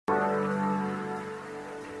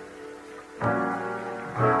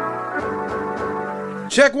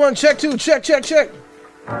Check 1, check 2, check. Don't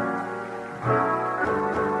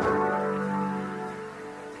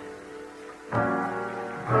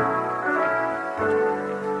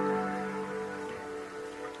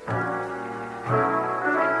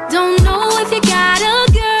know if you got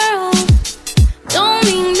a girl. Don't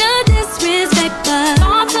mean no disrespect, but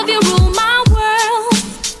thoughts of you rule my world.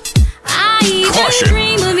 I even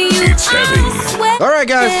dream of you. It's heavy. I swear. All right,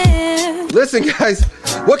 guys. Listen, guys.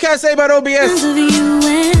 What can I say about OBS?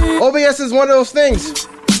 OBS is one of those things.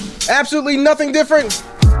 Absolutely nothing different.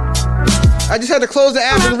 I just had to close the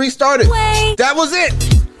app and restart it. That was it.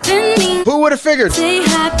 Who would have figured? Thank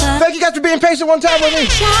you guys for being patient one time with me.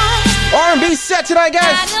 R&B set tonight,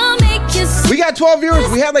 guys. We got 12 viewers.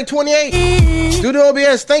 We had like 28. Due to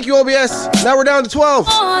OBS. Thank you, OBS. Now we're down to 12.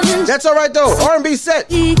 That's all right, though. R&B set.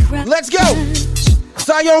 Let's go.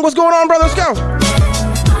 Cy Young, what's going on, brother? Let's go.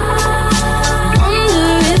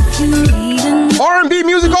 R&B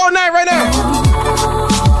music all night right now.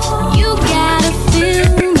 You gotta feel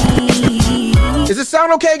me. Is it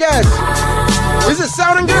sound okay, guys? Is it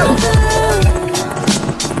sounding good?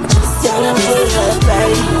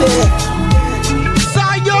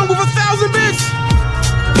 Cy Young with 1,000 bits.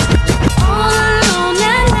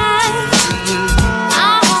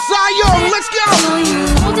 Cy Young, let's go.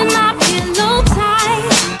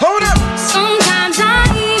 Hold up. Sometimes I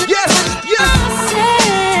Yes.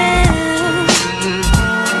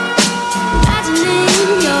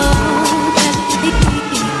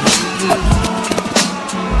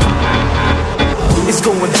 It's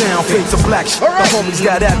going down, fade to black. All right. My homies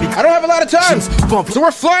got at me. I don't have a lot of time, so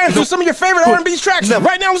we're flying through some of your favorite R&B tracks.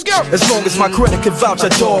 Right now, let's go. As long as my credit can vouch, a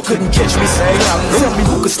dog couldn't catch me. Tell me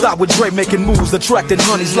who could stop with Dre making moves, attracting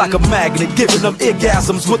honeys like a magnet, giving them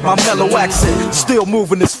orgasms with my mellow accent. Still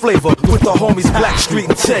moving this flavor with the homies Blackstreet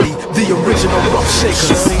and Teddy, the original rough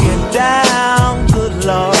shakers. Singing down, good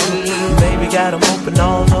Lord, baby got them open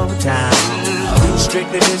all over town.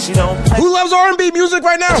 Strictly this, you don't play. Who loves R&B music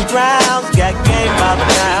right now? Rounds, got game by the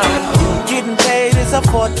round. Getting paid is a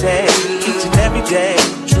forte, each and every day.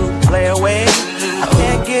 True play away. I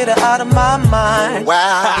can't get her out of my mind.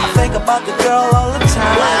 Wow. I think about the girl all the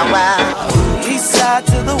time. Wow. East side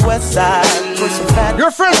to the west side. Pushing fat.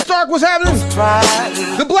 Your friend Stark was having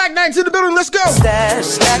the Black Knights in the building. Let's go. Stash,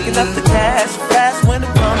 stacking up the cash fast when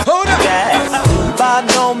it comes Hold to up. gas. By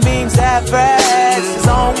no means average. It's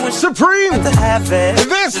on with Supreme. to have it.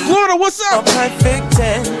 Advanced Florida, what's A up? perfect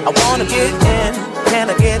 10. I wanna get in. Can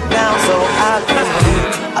I get down so I can?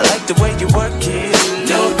 I like the way you work it.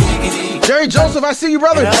 No diggity. Jerry Joseph, I see you,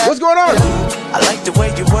 brother. What's going on? I like the way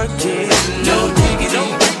you work it. No diggity.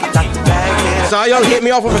 I got the bag. Cy Young hit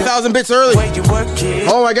me off with 1,000 bits early. The way you work it.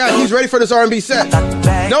 Oh my God, he's ready for this R&B set. Got the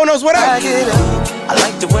bag. No one knows what up. Bag it up. I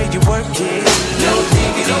like the way you work it. No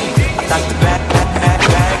diggity. I got the bag.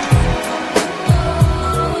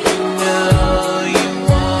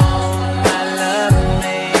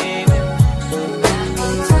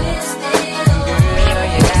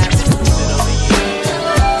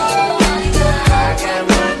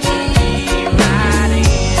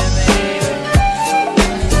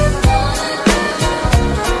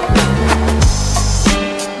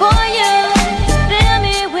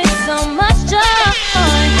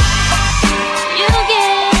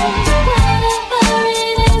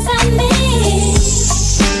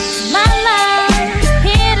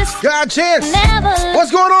 Chance.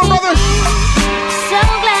 What's going on, brother? So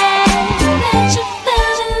glad that you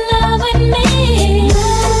fell in love with me.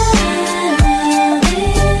 Love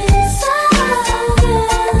is so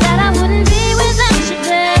good that I wouldn't be without you,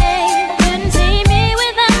 babe. Couldn't see me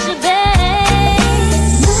without you, babe.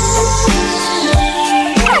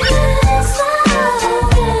 Love is so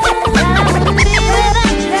good that I wouldn't be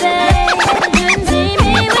without you, babe. Couldn't see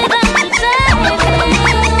me without you, babe.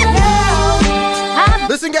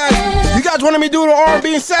 Listen, guys. You guys wanted me to do the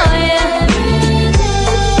R&B set. So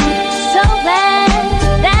glad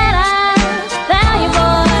that I found you,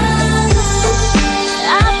 boy.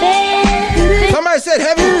 Somebody said,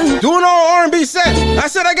 heavy, doing all R&B set. I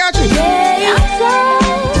said, I got you. I'm so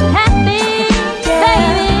happy,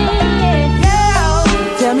 baby.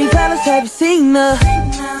 Tell me, fellas, have you seen her?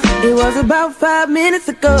 It was about 5 minutes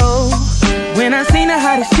ago when I seen the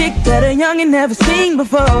hottest chick that a youngin' never seen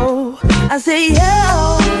before. I say,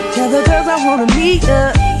 yo, tell the girls I wanna meet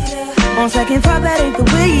her. On second thought, that ain't the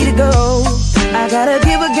way to go. I gotta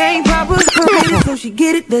give her game proper credit so she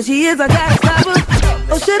get it. There she is, I gotta stop her.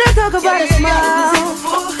 Or should I talk about a smile?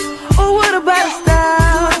 Or what about a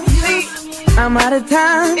style? I'm out of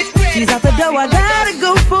time. She's out the door, I gotta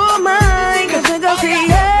go for mine. Cause I go say,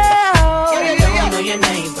 yo. I don't know your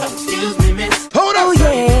name, but excuse me, miss. Hold up. Oh,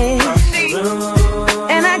 yeah.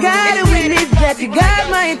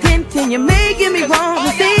 and you're making me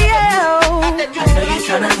want to see you. I know you're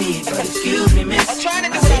trying to leave, but excuse me, miss. I'm trying to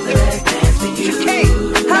do something. Dance for you.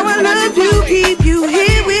 How I love to keep you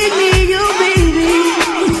here with me, you baby.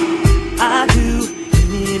 I do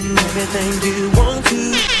any and everything you want to.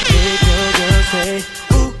 Make your girl say,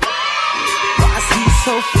 ooh, why she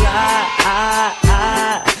so fly?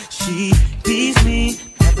 She beats me.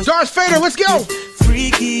 Darth Fader, let's go.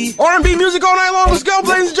 Freaky. R&B music all night long. Let's go,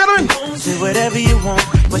 ladies and gentlemen. Say whatever you want,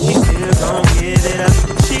 but she still gon' give it up.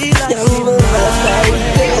 She likes it.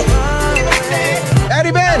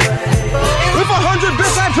 Addy Ben, with 100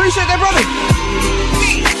 bits, I appreciate that, brother.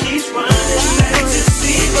 She's running back to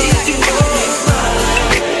see what you want.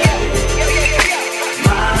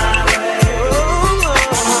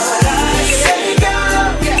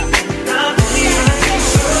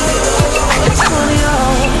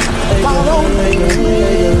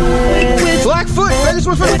 Blackfoot, thank you so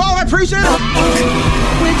much for the follow, I appreciate it.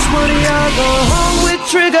 Which one of y'all go home with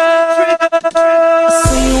Trigger?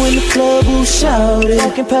 See you in the club, who shouted?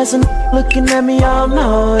 Walking past and looking at me all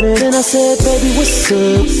naughty. Then I said, baby, what's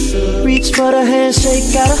up? Reach for the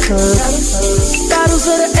handshake, got a hug. Bottles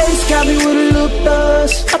of the Ace got me with a little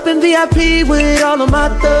thirst. Up in VIP with all of my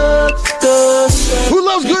thugs. Who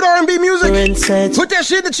loves good R&B music? Put that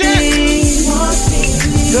shit in the chat.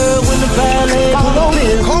 Girl, when the ballet pull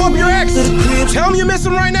in, call up your ex. Tell him you miss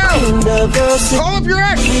him right now. Call up your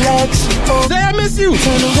ex. Say I miss you.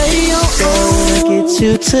 Turn the radio on. Get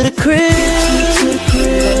you to the crib.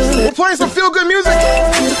 We're playing some feel-good music.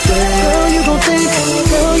 Girl, you gon' think.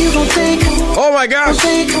 Girl, you gon' think. Oh my gosh.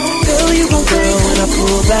 Girl, you gon' think. When I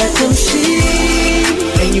pull back them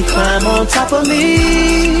sheets and you climb on top of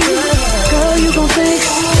me. Girl, you gon' think.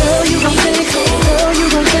 Girl, you gon' think. Girl, you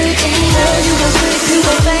gon' think. Girl, you gon' think. You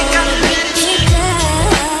gon' think I'm let you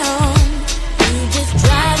down. You just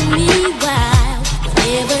drive me wild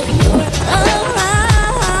whenever you're around.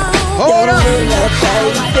 Hold up.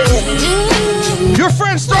 Your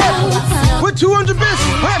friend Star with 200 bits.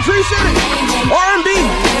 I appreciate it. R&B.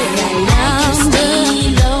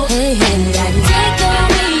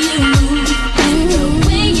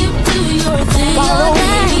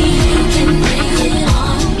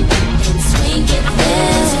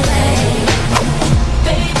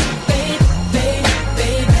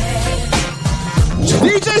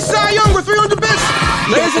 DJ Cy Young with 300 bits.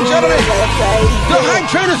 Ladies and gentlemen, the hype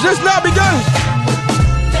train has just now begun.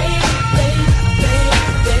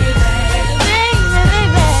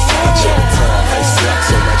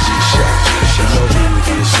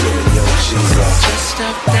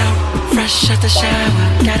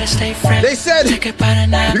 They said you're gonna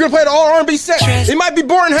play the all R&B set. It might be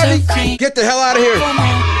boring heavy. Get the hell out of here.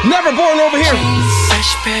 Never boring over here.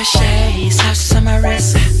 Fresh pair of shades, have some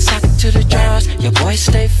wrist, sock to the drawers. Your boy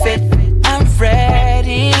stay fit. I'm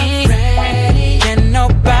ready. Can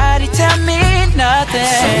nobody tell me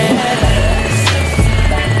nothing?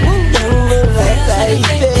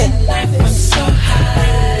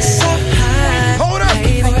 Hold up.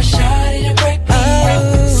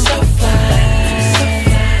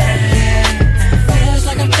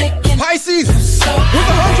 Pisces with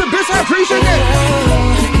 100 bits. I appreciate that.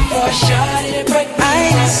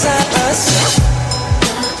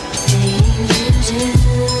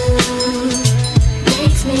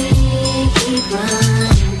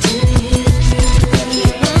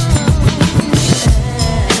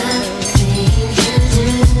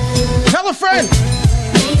 Tell a friend.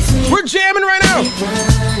 We're jamming right now.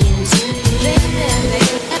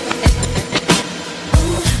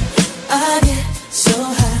 I get so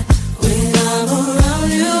hot when I'm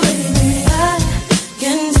around you, baby. I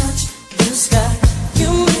can touch the sky. You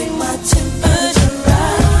make my temperature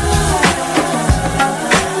rise.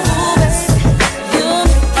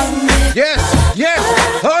 Yes, yes.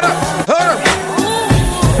 Hold up, hold up.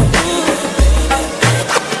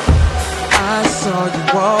 I saw you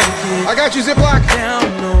walking. I got you, Ziploc.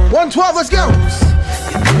 112, let's go.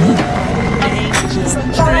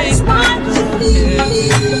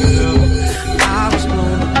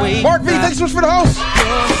 Mark V, thanks so much for the host.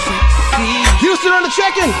 Houston on the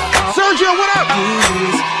check-in. Sergio, what up?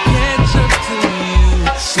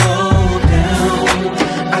 Slow down.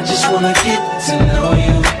 I just wanna get to know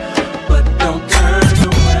you, but don't turn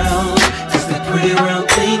around, 'cause that pretty round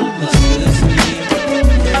thing looks good to me.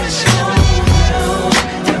 Slow down.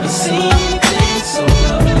 Never seen anything so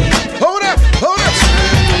lovely. Hold up, hold up. Turn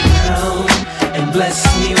around and bless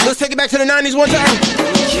me. Let's take it back to the 90s one time.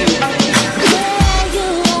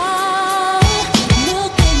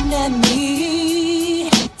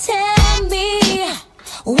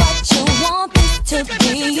 It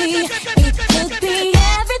could be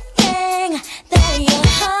everything that your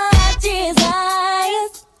heart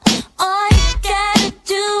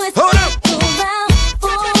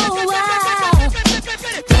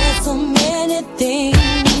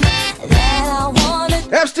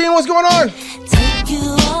building. What's going on? Take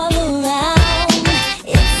you all around.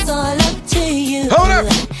 It's all up to you. Hold up.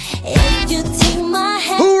 If you take my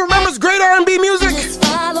hand, Who remembers great R&B music? just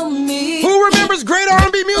follow me. Who remembers great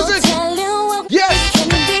R&B music? Tell you what Yes. can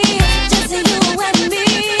be, just you and me.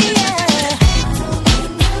 Yeah.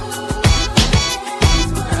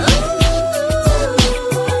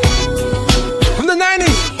 From the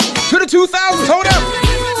 90s to the 2000s. Hold up.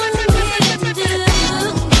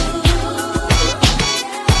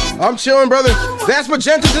 I'm chilling, brother. That's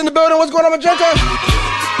Magenta's in the building. What's going on, Magenta?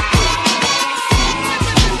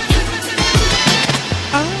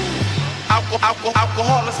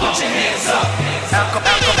 Alcoholics, put your hands up.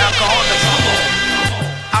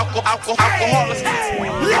 Alcoholics.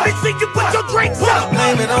 Let me see you put your drinks up.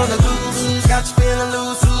 Blame it on the booze. Got you feeling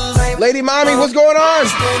loose. Lady Mommy, what's going on?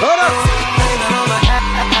 Hold up.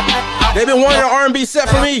 They've been wanting an R&B set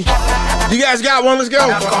for me. You guys got one? Let's go.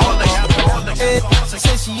 She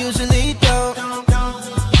says she usually don't,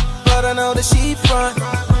 but I know that she front.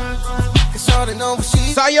 Cause shorty know what she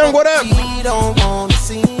Cy Young, what up? She don't wanna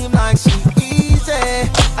seem like she easy.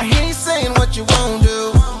 I hear you saying what you won't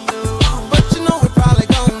do, but you know we probably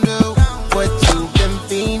gon' do what you've been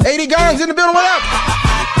feeling. 80 Gongs in the building. What up?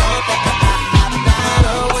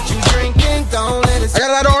 I got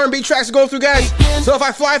a lot of R&B tracks to go through, guys. So if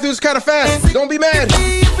I fly through, it's kind of fast. Don't be mad.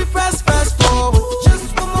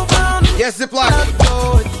 Yes, Ziploc.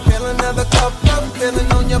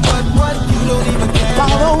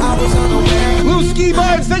 Blue Ski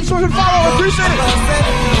Buds, thanks for the follow. Appreciate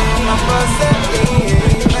it.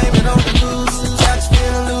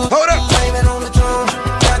 Hold up.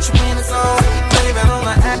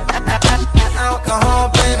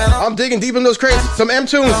 I'm digging deep in those crates. Some M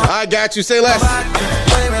tunes. I got you. Say less.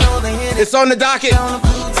 It's on the docket.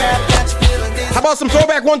 How about some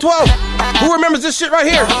Throwback 112? Who remembers this shit right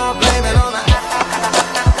here?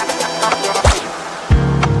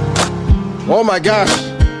 Oh my gosh.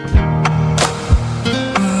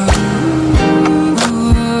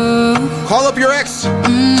 Call up your ex.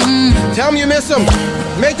 Tell him you miss him.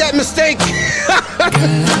 Make that mistake.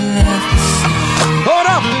 Hold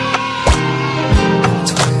up.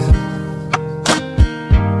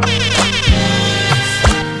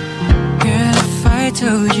 I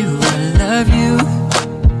told you I love you.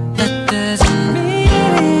 That doesn't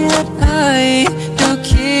mean that I don't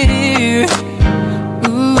care.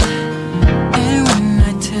 Ooh. And when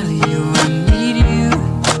I tell you I need you,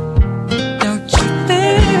 don't you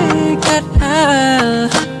think that I'll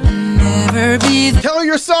never be there? Tell her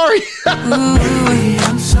you're sorry. Ooh,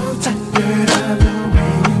 I'm so tired of the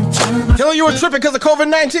way you turn. Tell her you were tripping because of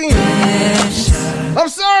COVID-19. I'm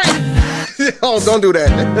sorry. Oh, don't do that.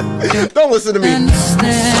 Don't listen to me.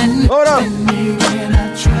 Hold up.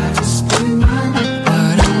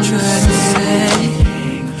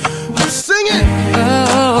 Sing it.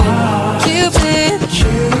 Oh, Cupid.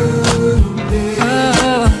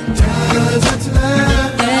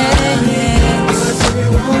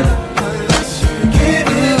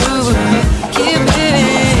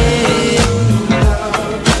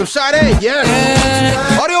 Some Sade,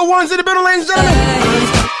 yes. Audio One's in the building, ladies and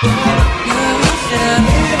gentlemen.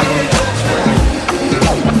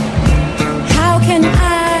 How can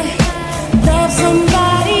I love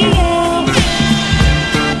somebody else?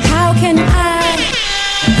 How can I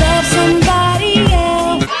love somebody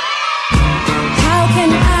else? How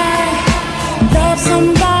can I love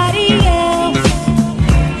somebody else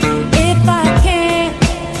if I can't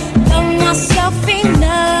love myself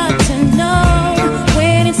enough to know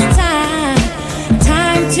when it's time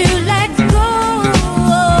to let go?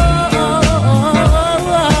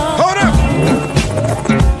 Hold up.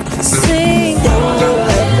 Sing,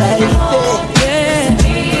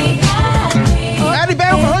 Addie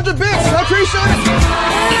Bell for 100 bits. I appreciate it.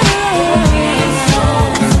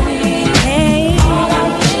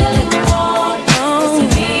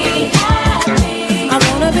 I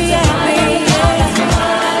wanna be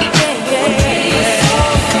happy.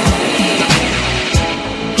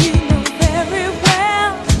 You know very well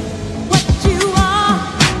what you are.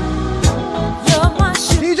 You're my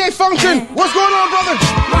sugar, DJ Function, what's going on, brother?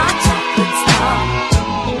 my chocolate star.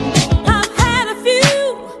 I've had a few,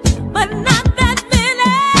 but not that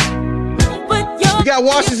many. But you're We got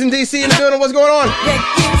Washington, D.C. in the building. What's going on? that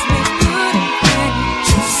gives me good and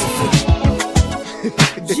juicy.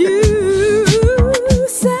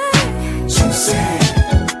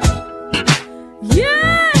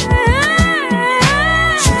 Yeah.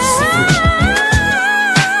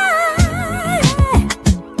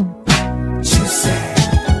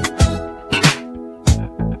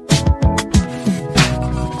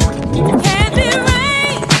 Candy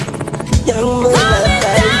rain, coming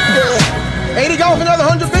down.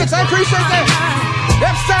 appreciate that.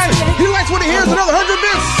 Epstein, he likes what he hears, another 100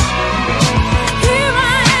 bits. Here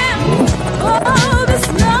I am, all this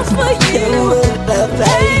love for you.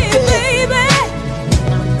 Hey, baby,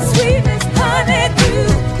 sweet as honeydew.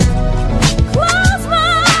 Close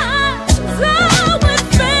my eyes, all with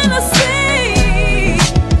fantasy,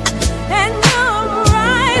 and you're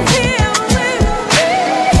right here with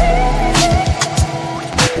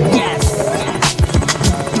me. Yes.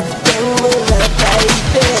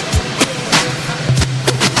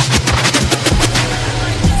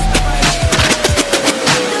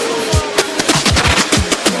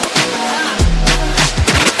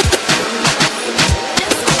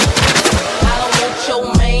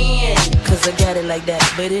 I got it like that,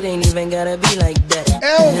 but it ain't even gotta be like that.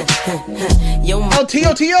 Yo,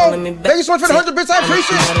 T.O. Thank you so much for the 100 bits, I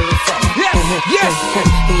appreciate it. Yes, yes.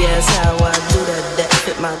 Yes, how I do that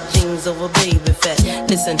fit my jeans over baby fat.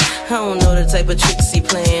 Listen, I don't know the type of tricks he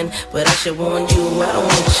playing, but I should warn you, I don't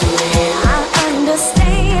want you in. I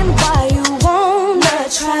understand why you wanna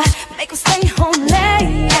try, make him stay home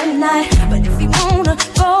late at night. But if he wanna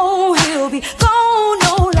go, he'll be gone,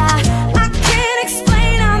 no lie. I can't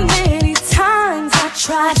explain how many times I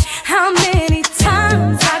tried, how many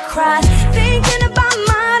times I cried, thinking about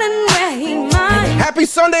mine and where he might. Happy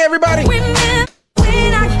Sunday, everybody. When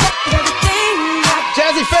I got everything I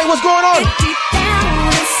Jazzy Faye, what's going on? deep down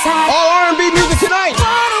inside. All R&B music tonight.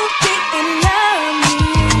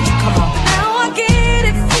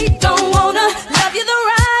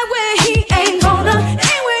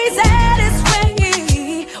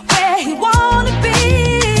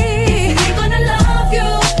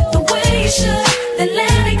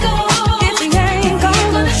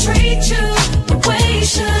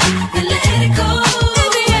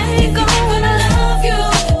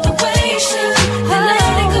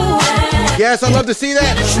 Yes, I love to see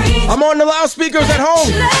that. I'm on the loudspeakers at home.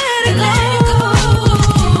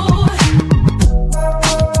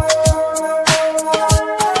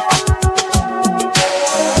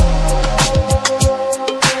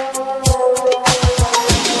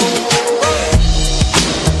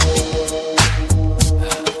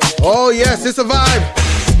 Oh yes, it's a vibe.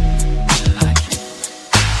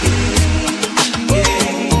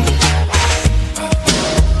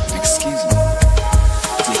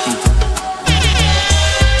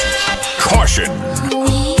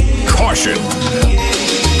 Caution.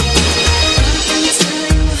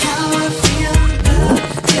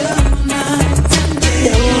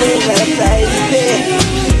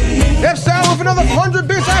 Epstein with another 100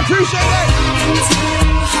 bits, I appreciate that.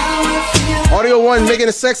 Audio 1 making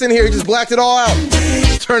a sex in here, he just blacked it all out.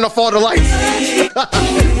 Just turned off all the lights.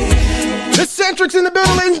 The Centric's in the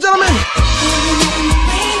building, ladies and gentlemen.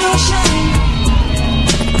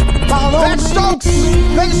 Matt Stokes,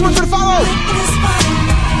 thank you so much for the follow.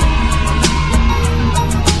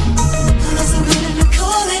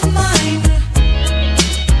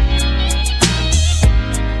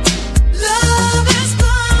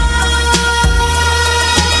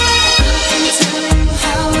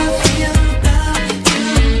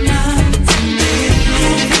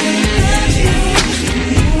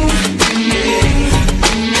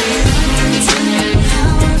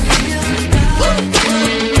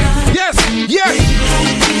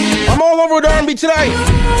 With R&B today. I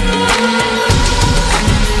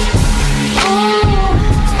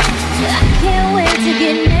can't wait to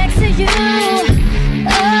get next to you.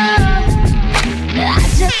 I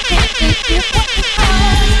just can't think you.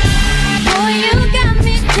 Boy, you got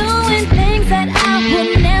me doing things that I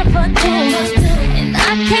would never do, and I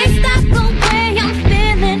can't stop the way I'm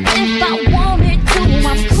feeling if I wanted to.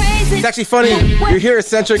 I'm crazy. It's actually funny. You're here,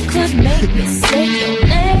 Eccentric. Could make me say your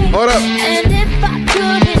name. Hold up. And if I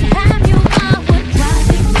couldn't have you, I would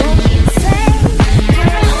probably go insane.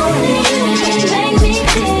 Only you can make me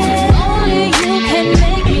feel. Only you can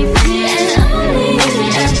make me feel. And only you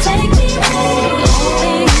can take me home.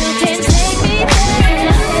 Only you can take me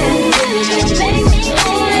there. Only you can make me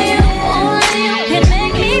only you can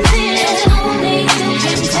make me feel. Only you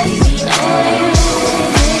can take me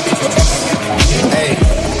Hey.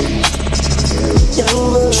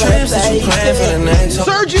 Trips that you plan for the next.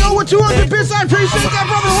 Sergio with 200 bits, I appreciate that,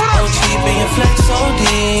 brother. What up? OG being flex OD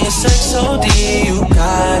and sex OD. You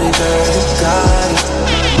got it, girl. You got it.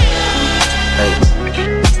 Hey.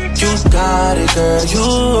 You got it, girl. You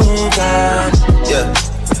got it. Yeah.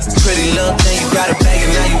 Pretty little thing, you got it back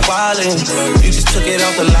and now you wildin'. You just took it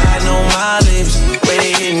off the line, no mileage. Way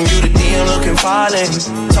they hitting you, the DM looking violent.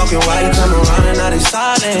 Talking while you come around and now they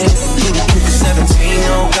silent. You be 17,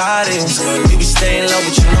 no guidance. You be staying low,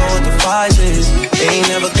 but you know what the price is. They ain't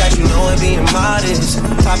never got you know it being modest.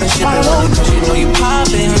 poppin' shit on you, cause you know you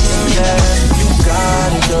poppin', yeah. You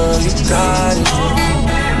got it, girl, you got it.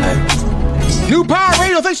 Hey. New Power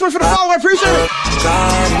Radio, thanks so much for the follow, I appreciate it.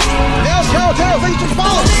 Tails, thanks for the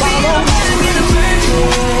follow.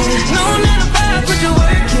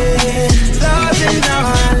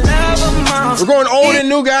 We're going old and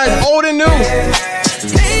new, guys, old and new.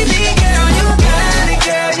 Baby girl, you got it,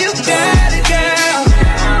 girl, you got it, girl.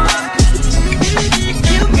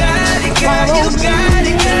 You got it, girl, you got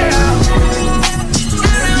it, girl.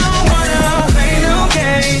 I don't wanna play no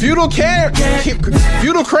games.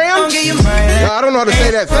 Feudal cram? I don't know how to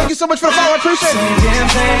say that. Thank you so much for the follow, I appreciate it.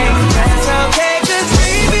 That's okay, 'cause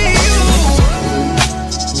baby,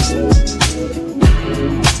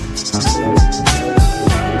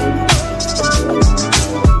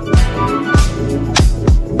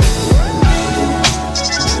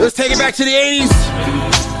 Let's take it back to the 80s.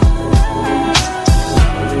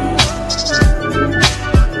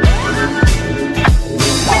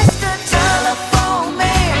 Mr. Telephone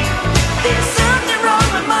Man, there's something wrong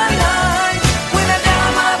with my life. When I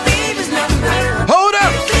dial my baby's number, Hold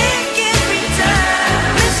up. click every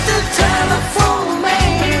time. Mr. Telephone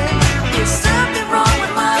Man, there's something wrong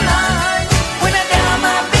with my life. When I dial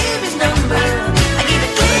my baby's number, I get a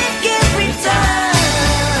click every time.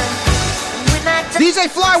 When I DJ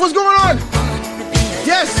Fly, what's going on?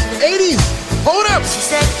 Yes, 80s. Hold up. She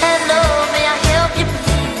said, hello, may I help you, please?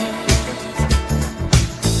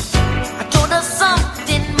 I told her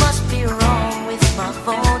something must be wrong with my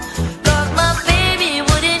phone, 'cause my baby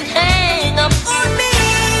wouldn't hang up on me.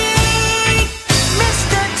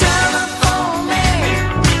 Mr. Telephone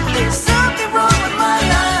Man, there's something wrong with my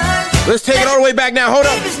life. Let's take it all the way back now. Hold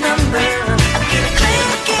up. Baby's number, I get a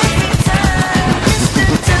click every time. Mr.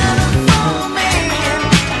 Telephone Man,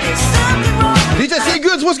 there's something wrong with DJ C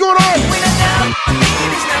Goods, what's going on? when I dial my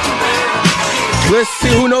baby's number. Let's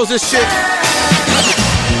see who knows this shit.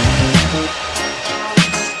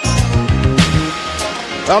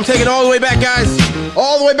 I'm taking it all the way back, guys.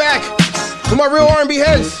 All the way back to my real R&B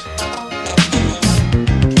heads.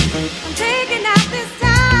 I'm taking out this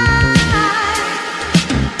time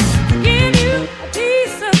to give you a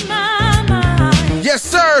piece of my mind. Yes,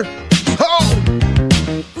 sir. Oh,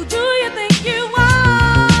 Who do you think you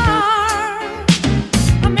are?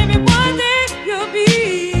 Or maybe one day you'll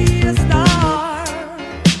be a star.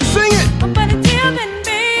 sing it. But until then,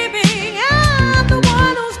 baby, I'm the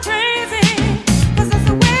one who's crazy, 'cause that's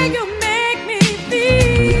the way you make me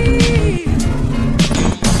feel.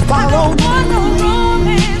 I don't want no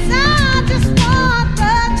romance, I just want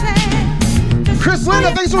the chance. Just Chris Linda,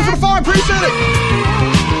 thanks so much for the follow. I appreciate it.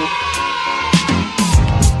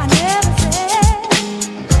 I never said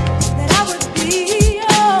that I would be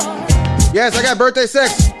yours. Yes, I got birthday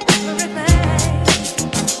sex.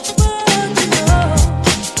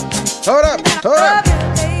 Hold up. Hold up.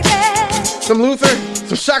 Some Luther,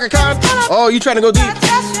 some Shaka Khan. Oh, you trying to go deep.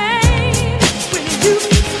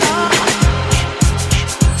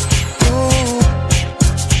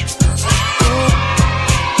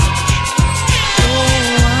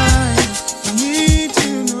 Need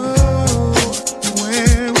to know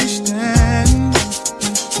where we stand.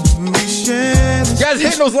 We share this Guys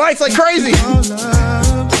hitting those lights like crazy.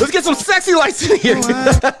 love. Let's get some sexy lights in here. What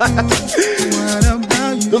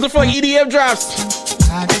about you? Those are for like EDM drops.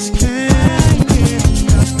 I just can't get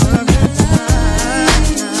enough of your time.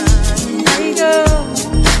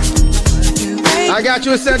 I got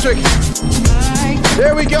you, eccentric.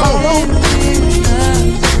 There we go.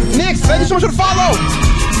 Nix, thank you so much for the follow.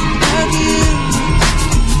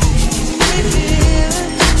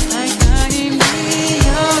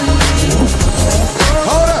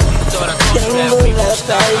 Hold up.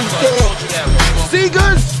 See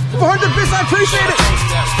goods, 400 bits, I appreciate it. I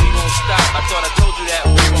thought I told you that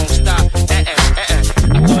we won't stop. I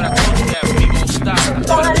thought I told you that we won't stop. I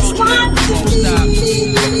thought I told you that we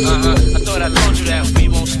won't stop. I thought I told you that we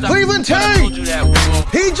won't stop. Cleveland I Tank, told you that we won't.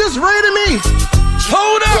 he just raided me.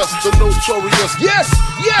 Hold up. Yes, the notorious. Yes,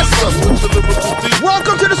 yes. Yes, with the lyrical deep.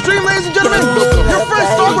 Welcome to the stream, ladies and gentlemen. Your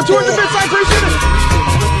first song with 200 bits, I appreciate it.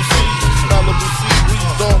 Malibu seaweed,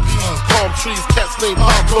 donkeys, palm trees, cats named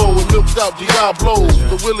Pablo and milked out Diablo.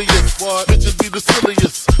 The williest, bitches be the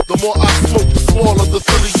silliest. The more I smoke, the smaller the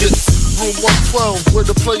silly gets. Room 112, where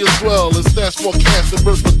the players dwell, and stash more cash than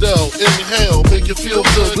Bert Fidel. Inhale, make you feel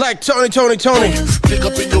good. Like Tony. Pick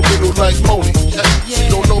up in your middle like Moni. Yeah. She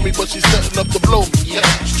don't know me, but she's setting up to blow me. Yeah.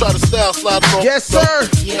 She try to style slide on. Yes, sir.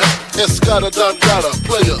 Yeah. Escada Dandada,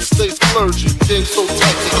 player, stays clergy. Game so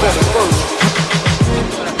tight, they call it virgin.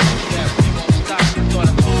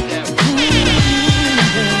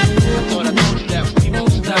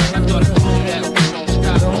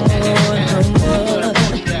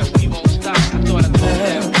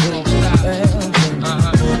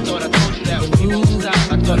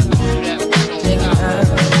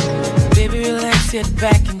 sit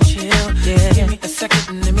back and chill. Yeah. Give me a second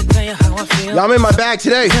and let me tell you how I feel. Y'all, I'm in my bag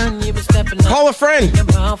today. Call a friend.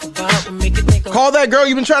 Call that girl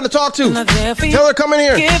you've been trying to talk to. Tell her come in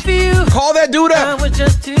here. Call that dude up.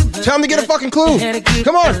 Tell him to get a fucking clue.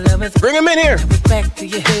 Come on. Bring him in here.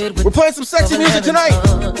 We're playing some sexy music tonight.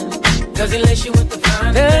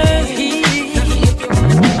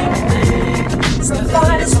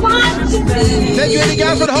 Thank you, Eddie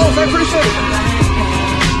guys, for the host. I appreciate it.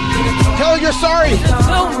 Tell her you're sorry.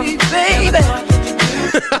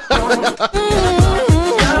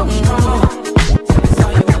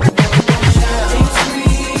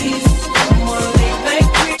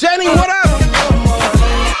 Jenny, what up?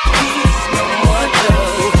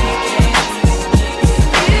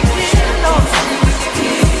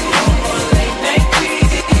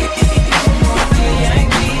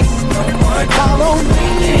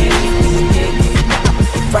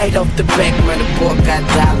 Right off the back, man, the boy got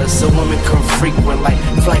dollars, so women come frequent like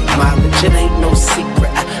flight mileage. It ain't no secret.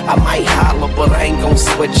 I might holler, but I ain't gon'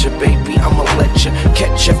 sweat you, baby. I'ma let you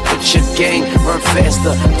catch up with your gang, run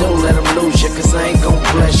faster. Don't let them lose you, cause I ain't gon'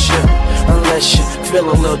 bless you unless you feel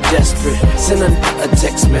a little desperate. Send a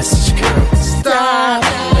text message, girl. Stop.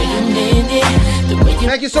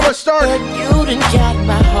 Thank you so much, Stark.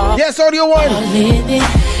 Yes, Audio One.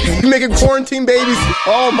 You're making quarantine babies.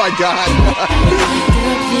 Oh my God.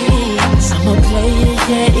 I'm a player,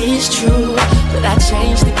 yeah, it's true. But I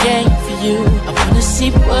changed the game for you. I wanna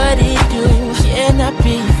see what it do. Can I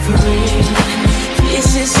be free?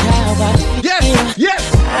 This is how I feel. Yes, yes.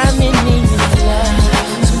 I'm in need of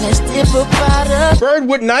love. So let's dip a bottle. Bird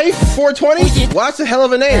with knife, 420. Well, that's a hell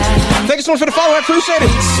of a name. Thank you so much for the follow. I appreciate it.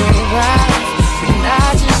 It's alright.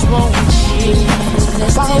 I just want you. So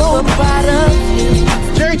let's dip a bottle.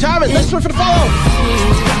 Jerry Thomas, thanks so much for the follow.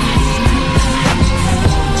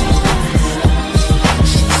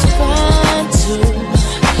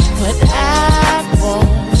 But I want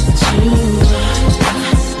you.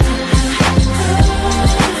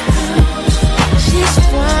 She's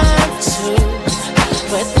fine too.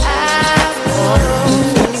 But I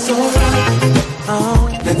want so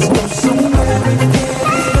let's go somewhere and get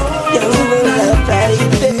it on. Yo,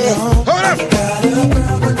 baby. Hold up.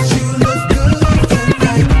 But you look good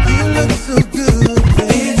tonight. You look so good,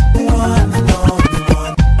 baby. One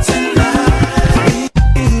tonight.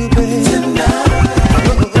 Tonight.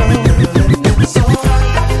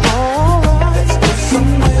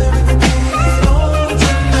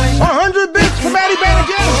 100 bits from Maddie Band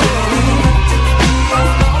again.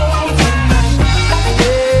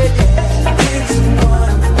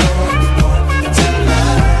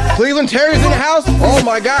 Cleveland Terry's in the house. Oh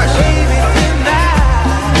my gosh.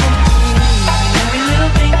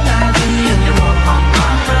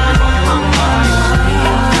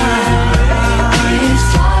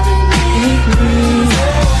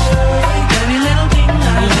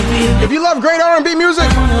 If you love great R&B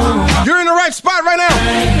music, you're in the right spot right now.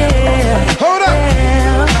 Hold up.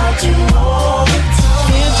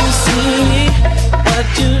 Can't you see what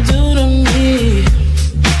you do to me?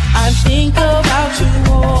 I think about you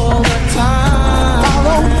all the time.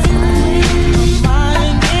 My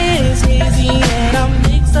mind is hazy and I'm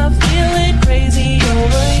mixed up feeling crazy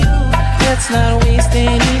over you. Let's not waste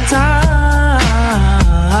any time.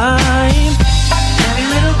 Every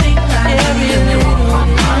little thing I do.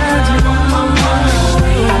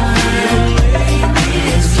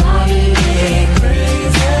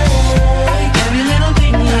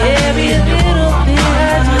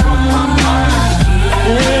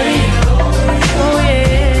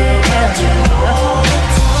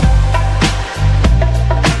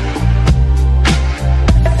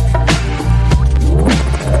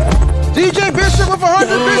 DJ Bishop with 100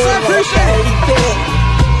 bits, I appreciate it.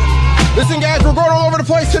 Listen, guys, we're going all over the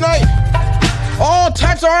place tonight. All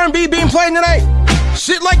types of R&B being played tonight.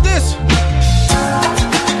 Shit like this.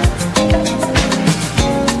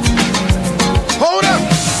 Hold up.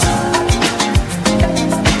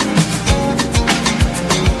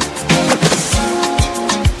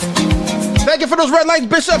 Thank you for those red lights,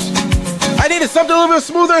 Bishops. I needed something a little bit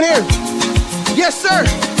smoother in here. Yes, sir.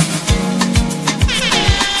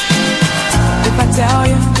 If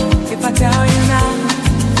I tell you now,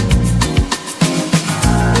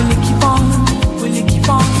 will you keep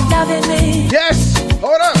on loving me? Yes,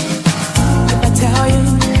 hold up. If I tell you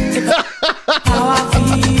how I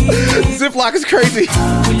feel, Ziploc is crazy.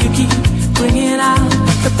 will you keep bringing out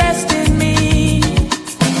the best in me?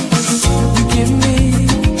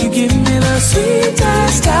 You give me the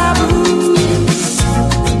sweetest taboo.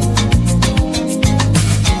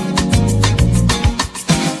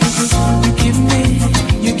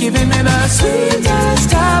 You giving me the sweetest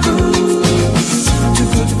taboo.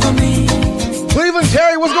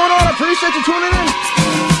 appreciate you tuning in.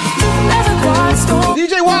 There's a quiet storm.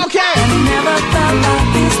 DJ Wildcat. Never felt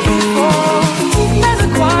like this before. There's a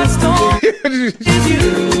quiet storm. It's you.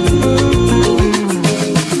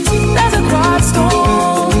 There's a quiet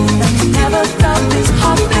storm. Never felt this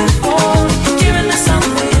hot before. Giving us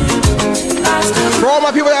something. For all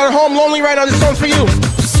my people that are home lonely right now, this song's for you.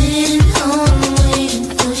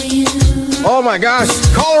 Oh my gosh.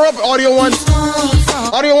 Call her up, Audio One.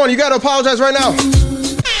 Audio One, you gotta apologize right now.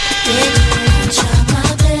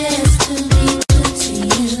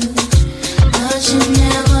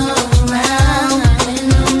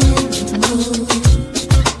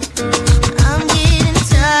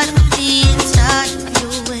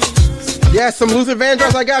 Yeah, some Luther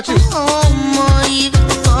Vandross, I got you.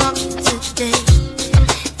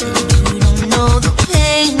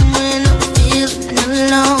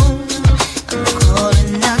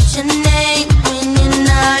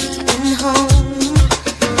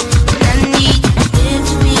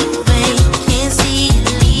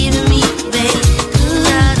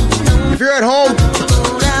 If you're at home,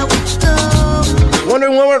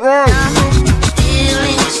 wondering what went wrong,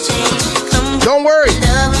 don't worry.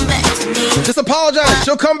 Just apologize.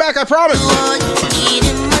 She'll come back, I promise.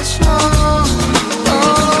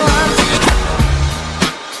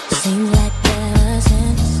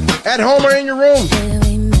 At home or in your room.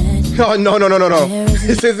 Oh, no.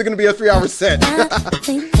 This isn't going to be a 3-hour set.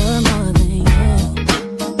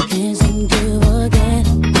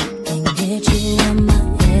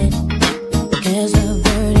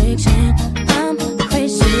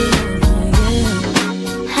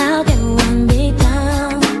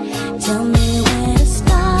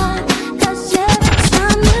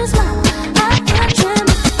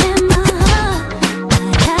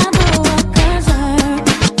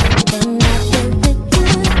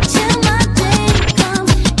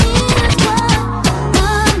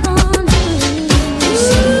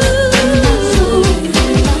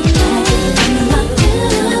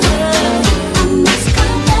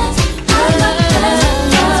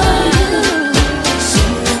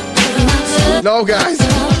 No, guys.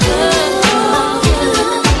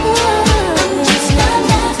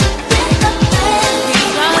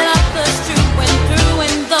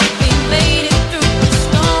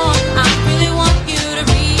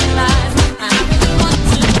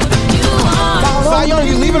 Zion,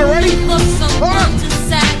 you leaving already?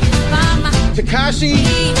 Takashi,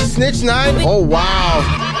 Snitch 9. Oh, wow.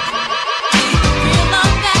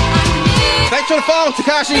 Thanks for the follow,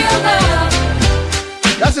 Takashi.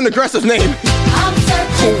 That's an aggressive name.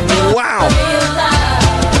 Wow.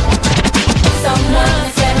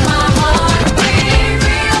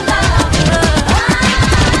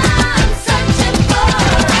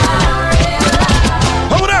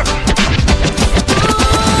 Hold up.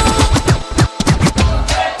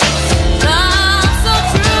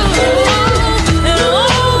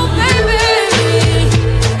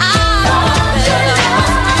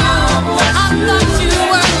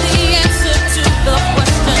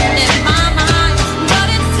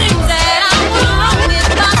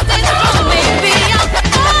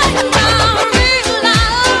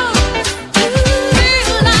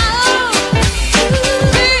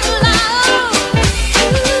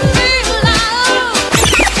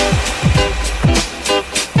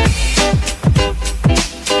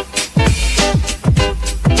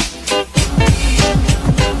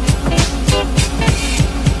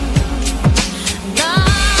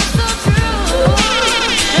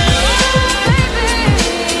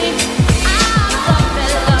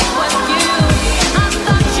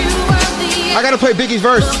 I gotta play Biggie's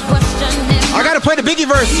verse. I gotta play the Biggie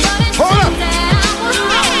verse. Hold up.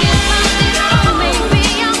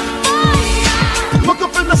 Look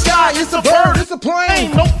up in the sky, it's a bird, it's a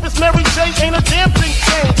plane. Nope, it's Mary J, ain't a damn thing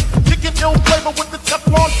changed. Kicking ill flavor with the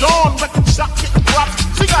Teflon Dawn. Record shot, getting props,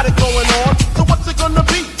 she got it going on. So what's it gonna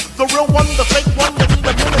be? The real one, the fake one, you need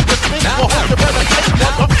a minute to think. Well, hope you better take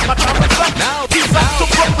one. My time is up. He's up to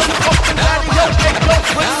Brooklyn, fucking daddy, yo,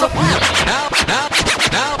 bring some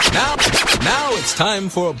Now it's time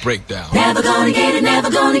for a breakdown. Never gonna get it, never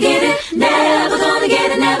gonna get it, never gonna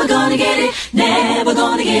get it, never gonna get it, never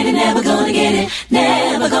gonna get it, never gonna get it,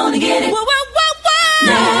 never gonna get it. Whoa, whoa, whoa, whoa.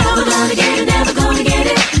 Never gonna get it, never gonna get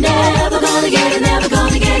it, never gonna get it, never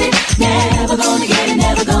gonna get it, never gonna get it,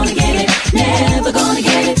 never gonna get it, never gonna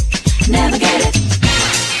get it, never get it.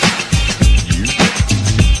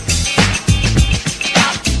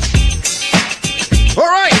 All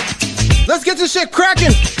right, let's get this shit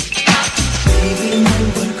cracking.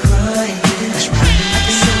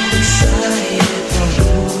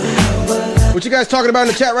 What you you guys talking about in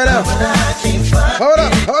the chat right now? Hold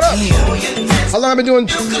up. How long have I been doing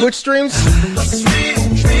Twitch streams? You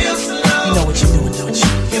know what you're doing, don't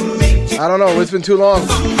you? I don't know. It's been too long.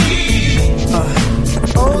 Ookie?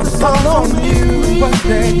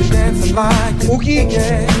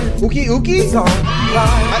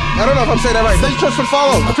 I don't know if I'm saying that right. Thank you for the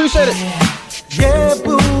follow. Appreciate it. Yeah,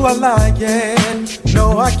 boo, I like it.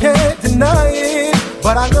 No, I can't deny it.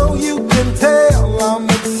 But I know you can tell I'm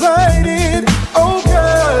excited. Oh,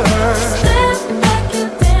 girl. Step back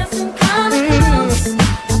and dance and come close.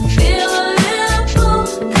 Feel a little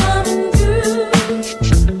pull coming through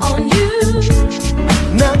on you.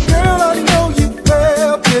 Now, girl, I know you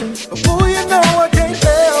felt it. But boy, you know I can't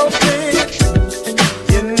help it.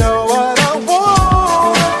 You know what I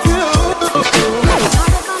want to do.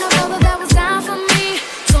 Started on a brother that was down for me.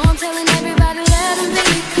 So I'm telling everybody let him be.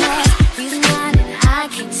 Cause he's mine and I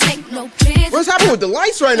can't take no pictures. What's happening with the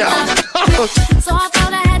lights right now? So I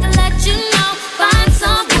thought I had to let you know. Find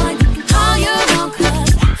someone you can call your own. Cause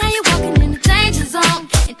now you're walking in the danger zone.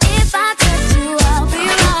 And if I touch you, I'll be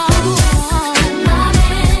wrong. My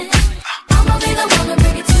man, I'ma be the one to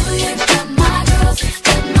bring it to you. Got my girls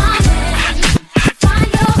and my man. Find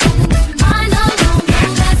your own and make mine alone. No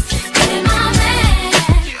less than my man.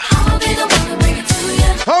 I'ma be the one to bring it to you.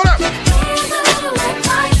 Hold up. Here's a little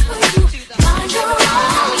advice for you. Find your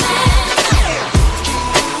own man.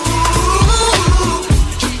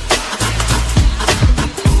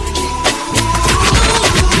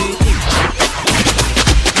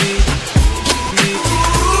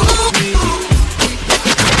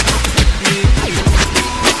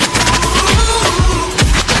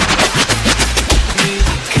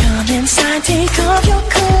 Come inside, take off your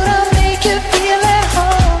coat, I'll make you feel at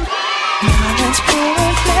home. Now let's pour a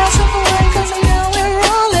glass of wine, cause now we're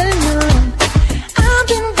all alone. I've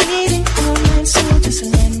been waiting all night, so just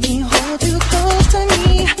let me hold you close to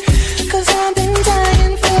me. Cause I've been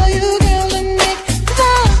dying for you, girl, to make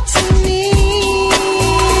love to me.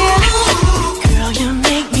 Girl, you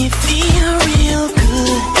make me feel real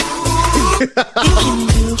good. You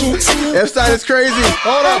can do it too. F-side is crazy.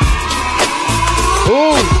 Hold up.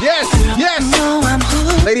 Ooh, yes. No, I'm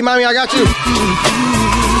hooked. Lady Mommy, I got you.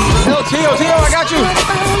 Tio, I got you.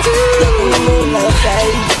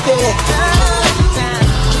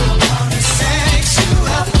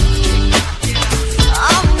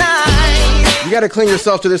 You gotta clean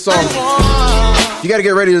yourself to this song. You gotta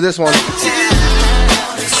get ready to this one.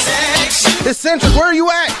 Eccentric, where are you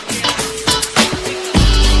at?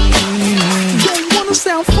 Don't wanna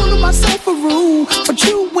sound full of myself a room, but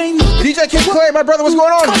you ain't looking. DJ Kid Clay, my brother, what's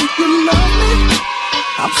going on? You love me.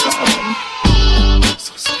 I'm sorry.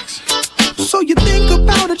 So sexy. So you think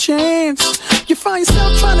about a chance. You find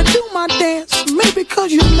yourself trying to do my dance. Maybe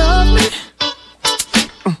cause you love me.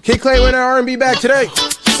 Kid Clay went our R&B back today.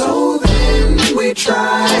 So then we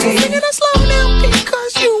tried. Singing it slow now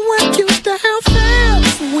because you weren't used to how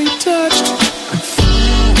fast we touched.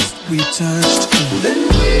 We touched. Then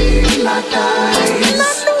we locked eyes. And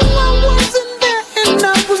I knew I wasn't there, and I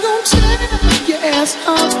was gonna tear your ass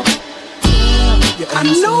up. I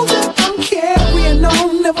know that I'm carrying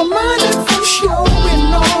on. Never mind if I'm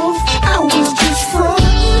showing off. I was just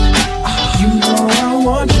frontin'. You know I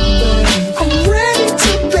want you, babe. I'm ready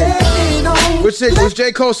to bet it on. Which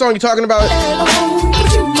J. Cole song you talking about?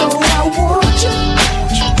 But you know I want you.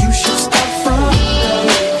 You should stop frontin'.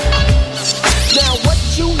 Now what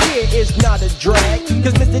you hear is not a drag,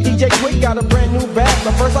 cause Mr. DJ Quick got a brand new bag.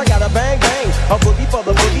 But first I got a bang bang, a boogie for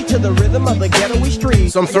the boogie to the rhythm of the ghetto street.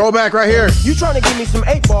 Some throwback right here. You trying to give me some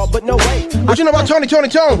 8-ball, but no way. What you know about Tony?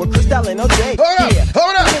 With Crystal and OJ.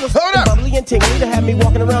 Hold up. Bubbly and tingly to have me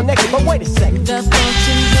walking around naked. But wait a second. The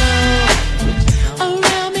fortune girl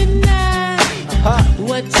around midnight.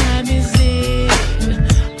 What time is it?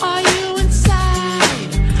 Are you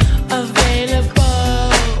inside?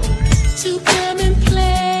 Available to come and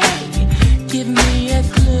play? Give me a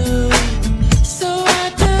clue so I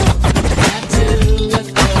don't have to look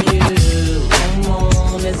for you. Come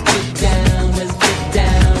on, let's get down, let's get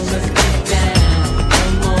down, let's get down.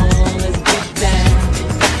 Come on, let's get down.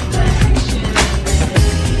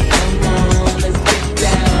 Come on, let's get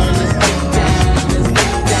down, let's get down, let's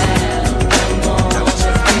get down. Come on, let's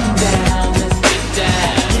get down, let's get down.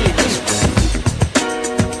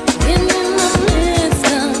 When in the midst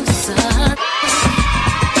of sorrow,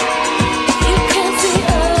 you can't see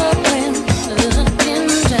up when looking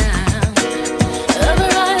down. A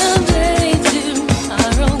brighter day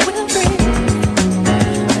tomorrow will bring.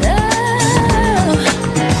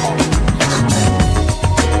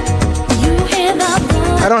 You hear that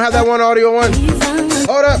I don't have that one audio one.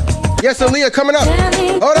 Hold up. Yes, Aaliyah coming up.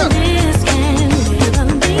 Hold up.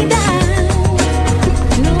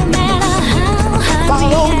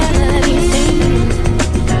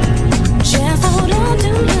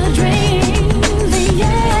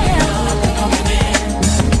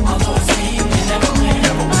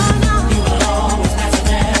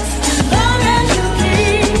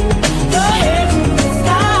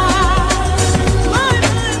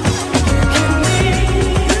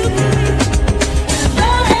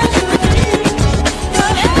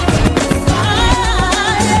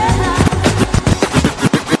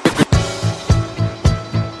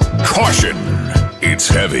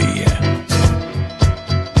 heavy.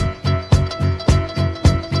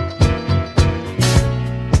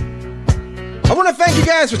 I want to thank you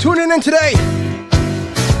guys for tuning in today.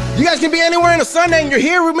 You guys can be anywhere on a Sunday and you're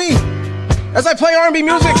here with me as I play R&B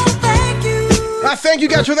music. I thank you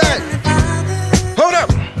guys for that. Hold up.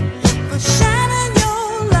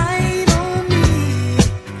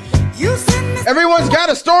 Everyone's got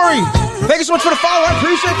a story. Thank you so much for the follow. I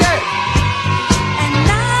appreciate that.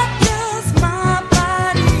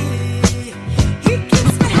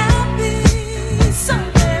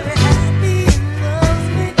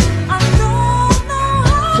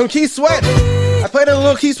 Some Key Sweat. I played a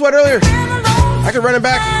little Key Sweat earlier. I can run it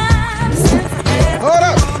back. Hold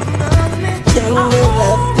up.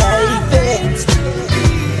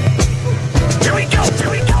 Here we go.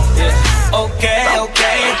 Yeah.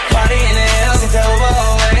 Okay. Party in the hills until we're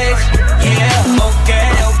always. Yeah. Okay.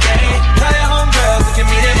 Tell your homegirls we can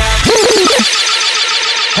meet in my.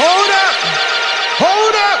 Hold up.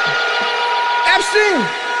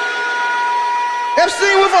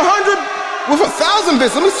 Epstein with 1,000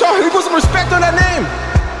 bits. Let me put some respect on that name.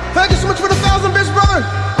 Thank you so much for the 1,000 bits, brother.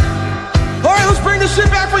 All right, let's bring this shit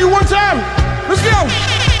back for you one time. Let's go.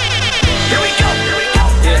 Here we go.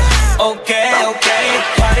 Yeah. Okay.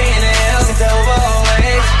 Party in the hills until we're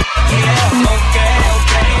always. Yeah. Okay.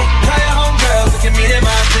 Tell your homegirls we can meet in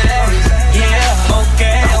my place. Yeah.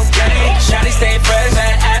 Okay. Shawty stay fresh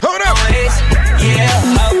and hold up. Always. Yeah.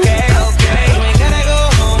 Okay. You ain't gotta go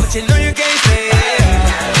home, but you know you can't stay.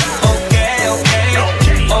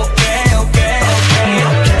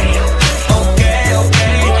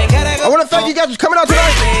 I want to thank you guys for coming out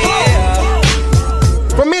tonight.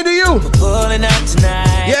 From me to you. Pulling up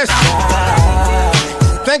tonight. Yes.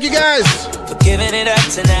 Thank you guys. For giving it up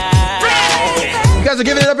tonight. You guys are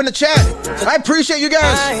giving it up in the chat. I appreciate you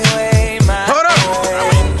guys. Hold up.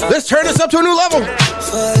 Let's turn this up to a new level.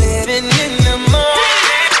 For living in the morning.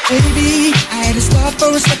 Baby, I had to stop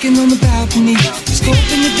for a second on the balcony.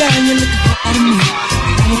 Scoping you down, you're looking for out of me.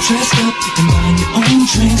 I'm dressed up, you can buy your own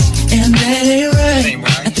drinks. And that ain't right.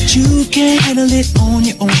 Not that you can't handle it on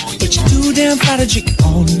your own, but you're too damn fly to drink it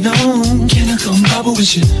all alone. Can I come bubble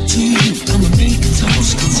with you? To you, I'ma make a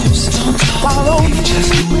toast. Don't follow me,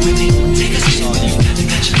 just do it with me. Take a seat,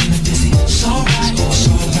 you got you feeling dizzy. It's alright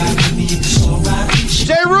with me, it's alright with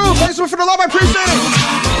you. J. Rue, thanks for the love, I appreciate it.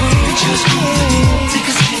 Just do it with me. Take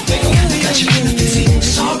a seat, got you feeling dizzy.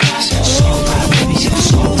 It's alright with me,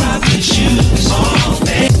 it's alright with you. It's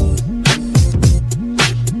alright.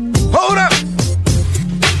 Hold up.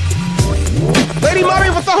 Lady Murray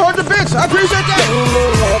with the 100 bits. I appreciate that.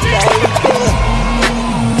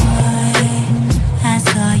 I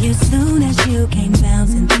saw you soon as you came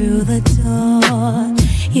bouncing through the door.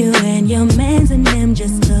 You and your mans and them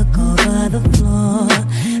just took over the floor.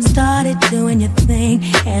 Started doing your thing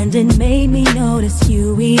and it made me notice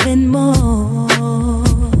you even more.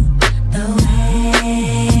 The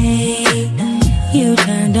way you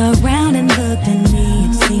turned around and looked at me,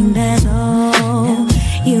 it seemed as though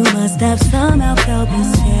you must have somehow felt me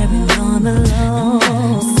staring on the low.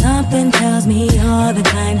 Something tells me you're the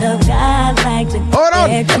kind of guy I'd like to. Hold on,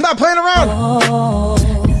 I'm not playing around.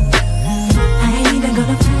 I ain't even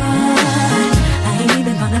gonna front, I ain't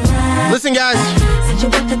even gonna lie. Listen, guys,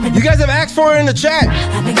 you guys have asked for it in the chat.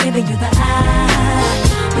 I've been giving you the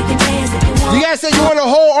eye. We can dance if you want. You guys said you want a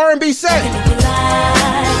whole R&B set.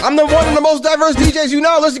 I'm the one of the most diverse DJs you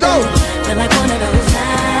know. Let's go. Feel like one of those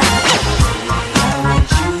nights. I want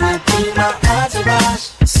you to be my entourage.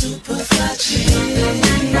 Super fly chick,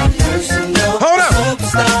 my personal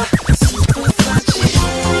superstar. Super fly chick,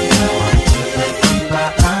 I want you to be my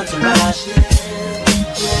entourage. We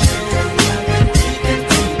can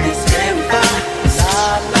take this very far.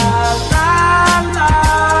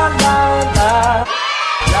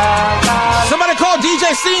 Somebody call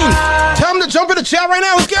DJ Scene. Tell him to jump in the chat right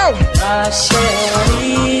now. Let's go. My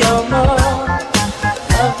Sherry, oh more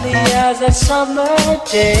lovely as a summer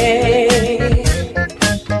day.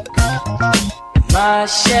 My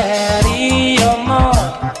Sherry, oh more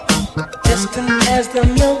distant as the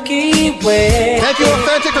Milky Way. Thank you,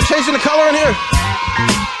 Authentic, for changing the color in here.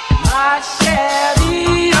 My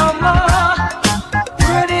Sherry, oh more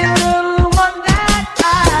pretty little one that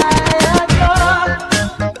I adore.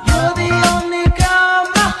 You're the only girl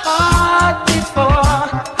my heart beats for.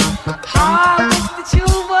 I wish that you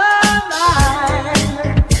were mine.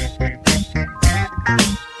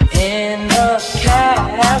 In a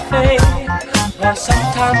cafe or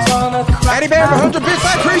sometimes on a crowd. R&Bae for 100 bits. I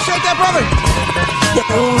appreciate that, brother.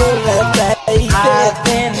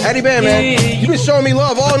 R&Bae, man, you been showing me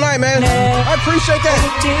love all night, man. I appreciate that.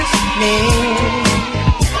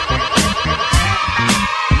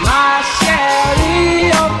 my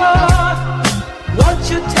sherry or more. Won't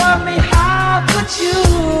you tell me how could you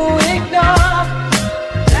ignore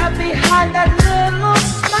that behind that little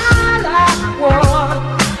smile I wore?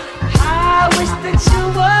 I wish that you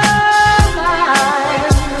were mine.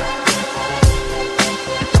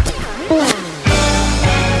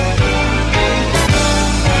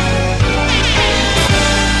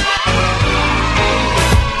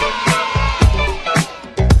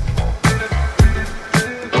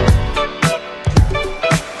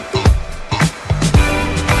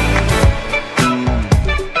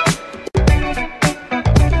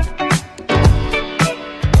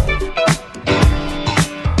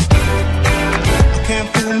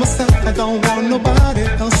 I don't want nobody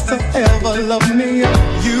else to ever love me.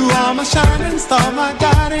 You are my shining star, my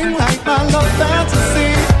guiding light, my love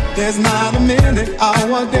fantasy. There's not a minute,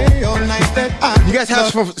 hour, day, or night that I. You guys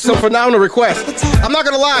have some phenomenal requests. I'm not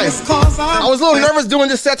gonna lie, I was a little nervous doing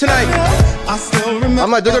this set tonight.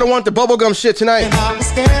 I'm like, they're gonna want the bubblegum shit tonight.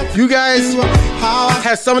 You guys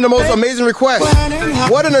had some of the most amazing requests.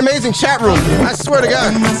 What an amazing chat room. I swear to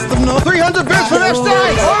God. 300 bits for next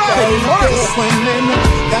time.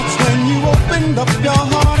 That's when you opened up your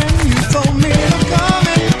heart and you told me to come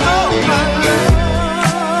and oh my love.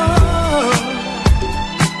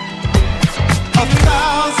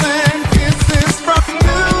 1,000 kisses from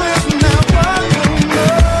you is never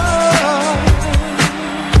enough.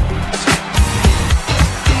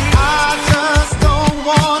 I just don't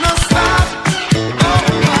wanna stop. Oh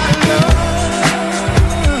my love.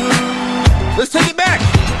 Let's take it back.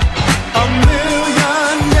 A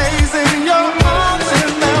million days in your arms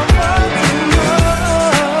is never enough.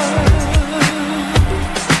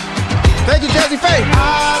 Thank you, Jazzy Faye. I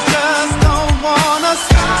just don't wanna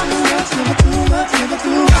stop.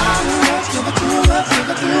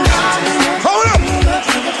 Hold up.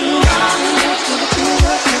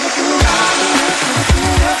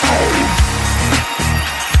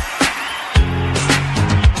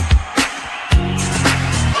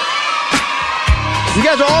 You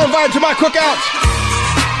guys are all invited to my cookouts.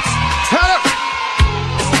 Hold up.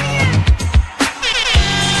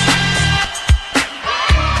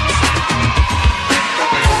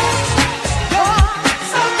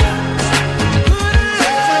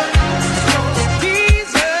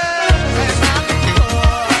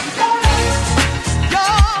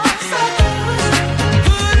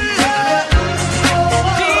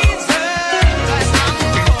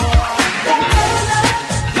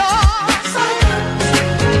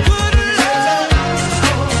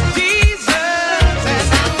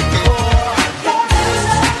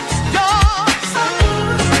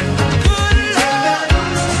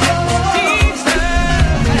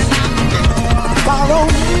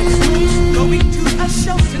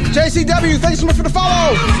 JCW, thanks so much for the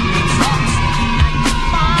follow.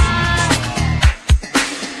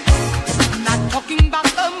 Not talking about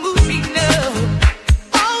the movie, no.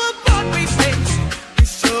 Our Broadway play, the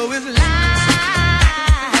show is live.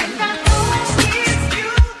 And I know it's you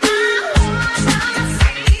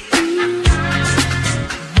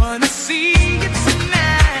I wanna see it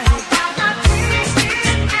tonight.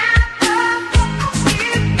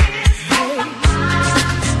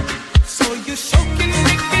 So you show can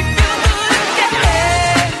make me feel good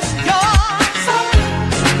again. You're so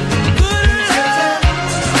good,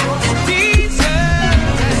 deserve.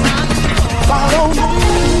 Follow me.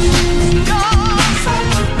 You're so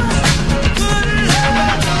good,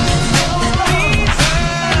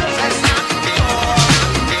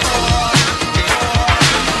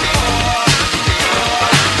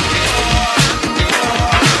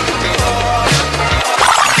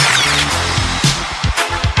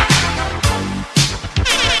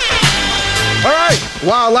 All right.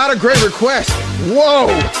 Wow, a lot of great requests. Whoa.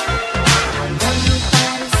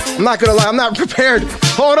 I'm not gonna lie, I'm not prepared.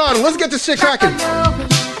 Hold on, let's get this shit cracking.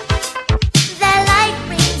 That light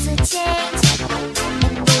brings a change, and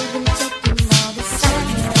they've been checking all the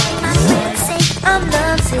signs. My friends say I'm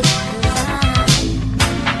lovesick, 'cause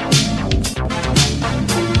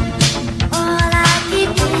all I keep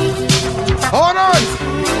thinking. Hold on.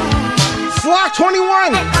 Slack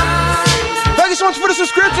 21. Thank you so much for the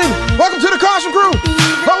subscription. Welcome to the Caution Crew.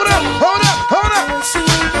 Hold up, hold up, hold up. She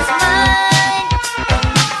was mine.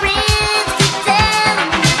 Friends keep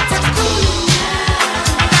telling me to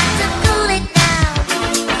cool it down.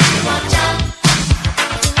 Watch out,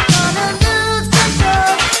 gonna lose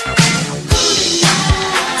control.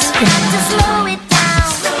 Got to slow it down.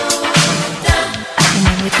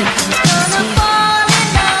 Gonna fall in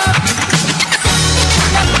love.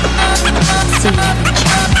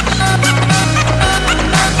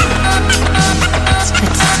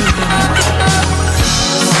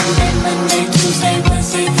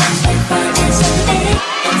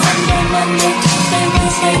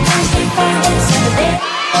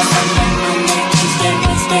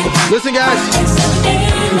 Listen, guys.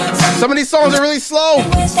 Some of these songs are really slow.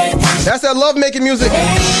 That's that love making music.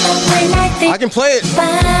 I can play it.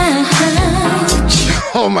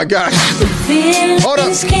 Oh my gosh. Hold up.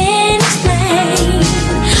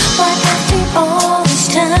 All this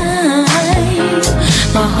time,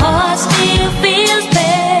 my heart still feels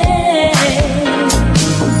bad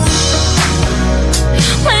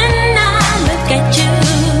when I look at you.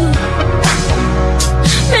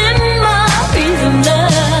 Memories of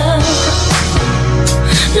love,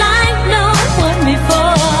 like no one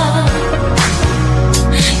before.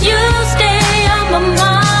 You stay on my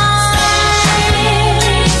mind.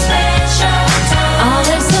 Special time,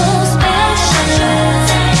 always so special.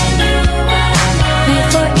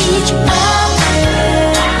 For each other,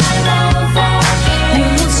 you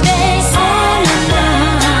will stay on my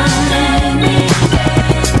mind.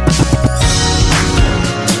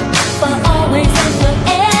 For always and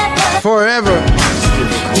forever. Forever.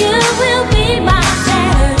 You will be my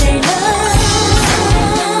Saturday love.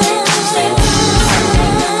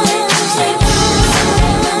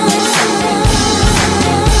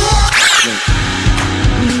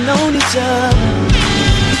 We've known each other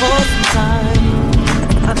for some time.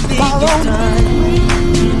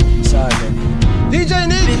 Sorry, baby. DJ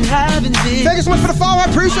Nick, thank you so much for the follow. I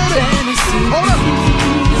appreciate it. Hold up.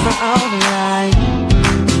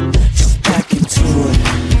 Just back into it,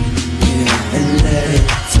 yeah, and let it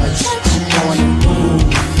touch. Come on and move,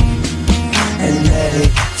 and let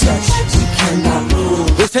it touch. We cannot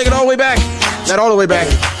move. Let's take it all the way back. Not all the way back.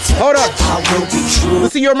 Hold up.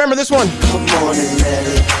 Let's see you remember this one. Come on and let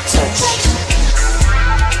it touch.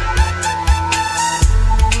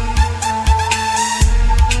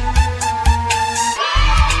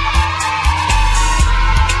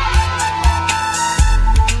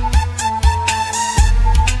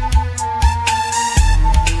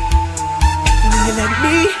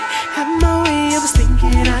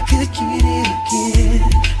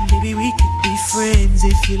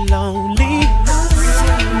 If you're lonely,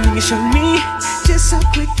 you can show me just how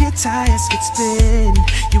quick your tires could spin.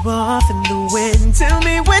 You were off in the wind. Tell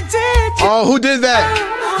me what did you? Oh, who did that?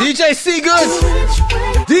 DJ C Goods.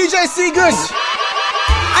 DJ C Goods.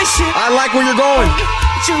 I like where you're going.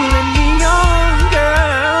 You let me on,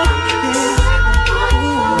 girl. Yeah.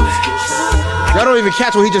 Y'all don't even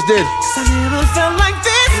catch what he just did. I never felt like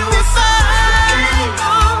this before.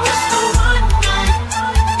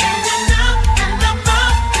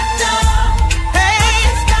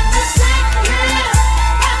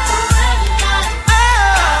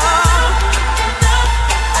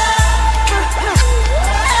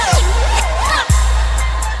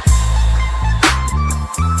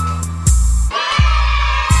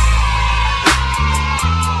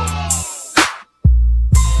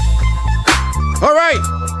 All right,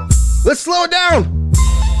 let's slow it down.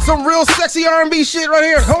 Some real sexy R&B shit right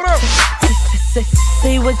here. Hold up.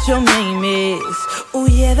 Say what your name is. Oh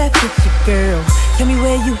yeah, that picture, girl. Tell me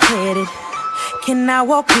where you headed. Can I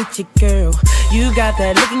walk with you, girl? You got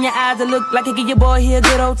that look in your eyes that look like it give your boy here a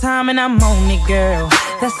good old time, and I'm on it, girl.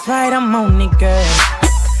 That's right, I'm on it, girl.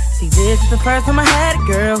 See, this is the first time I had a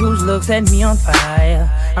girl whose looks set me on fire.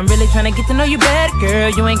 I'm really trying to get to know you better, girl.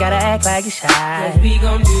 You ain't gotta act like you're shy. 'Cause we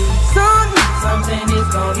gon' do something is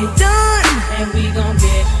gon' get done, and we gon'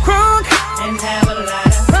 get crunk and have a lot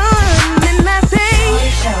of fun. And I say,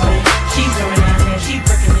 she going out there, she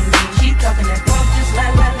working in me, she talking that talk just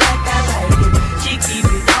like I like it. She keep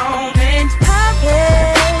it on and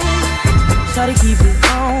poppin', shawty keep it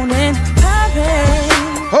on and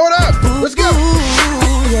poppin'. Hold up, let's go.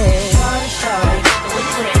 Ooh, yeah. Shawty,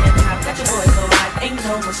 got your boy so hot, ain't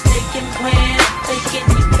no mistaken when I'm taking.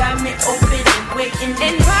 You got me open and waiting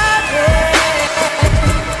and poppin'.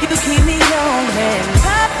 You keep me on and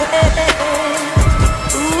poppin'.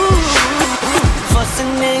 Ooh.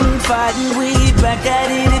 Fussing and fighting, we back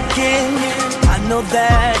at it again. I know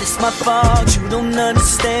that it's my fault, you don't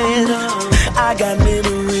understand. I got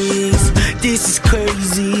memories, this is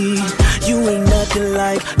crazy. You ain't nothing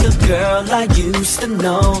like the girl I used to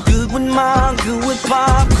know. Good with mom, good with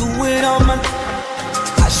pop, good with all my.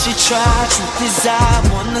 I should try, truth is I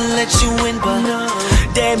wanna let you in, but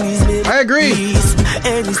damn these memories. I agree.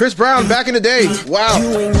 Chris Brown back in the day. Wow.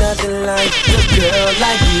 You ain't nothing like the girl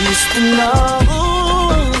I used to know.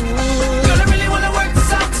 Girl, I really wanna work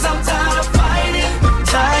this out 'cause I'm tired of fighting.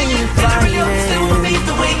 Tired of fighting.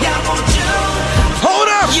 The way I want you. Hold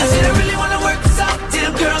up. You said I really wanna work this out, dear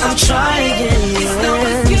girl. I'm trying. It's no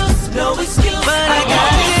excuse, no excuse. But I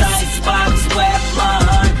got this box where my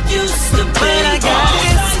heart used to be. But I got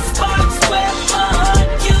this box where my heart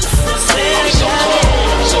used to be.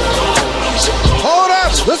 Hold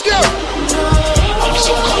up. Let's go. I'm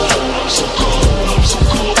so cold.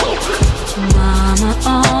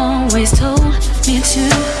 learning to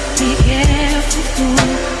be careful who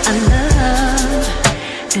I love.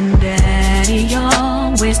 And Daddy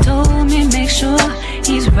always told me make sure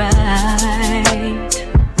he's right.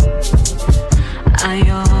 I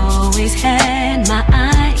always had my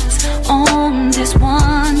eyes on this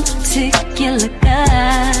one particular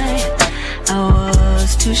guy. I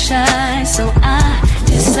was too shy, so I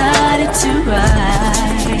decided to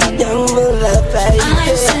write.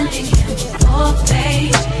 I'm sending you a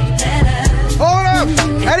page letter. Hold up!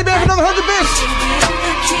 R&Bae for another 100 bits!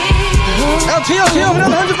 LTO for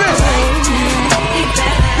another 100 bits!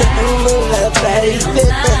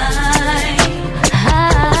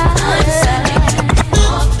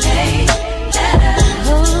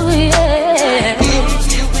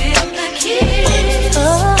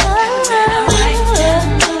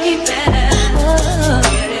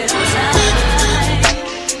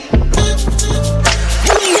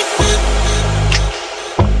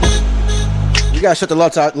 We gotta shut the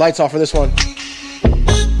lights off for this one.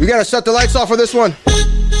 We gotta shut the lights off for this one.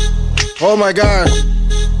 Oh my God.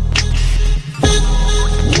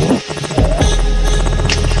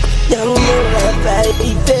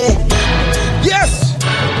 Yes!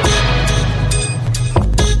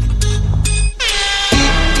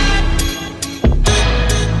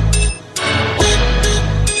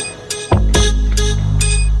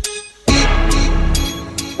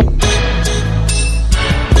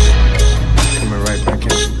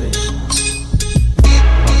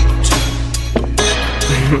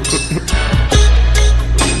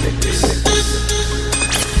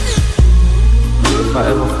 If I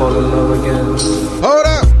ever fall in love again, hold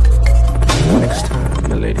up! Next time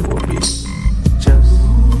the lady will be just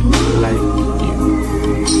like you.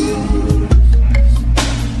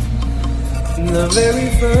 The very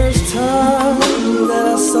first time that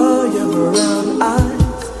I saw your brown eyes,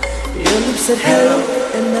 your lips said hello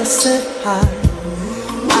and I said hi.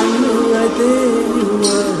 I knew right then you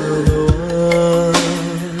were the one.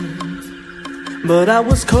 But I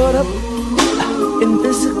was caught up in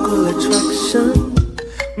physical attraction.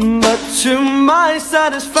 But to my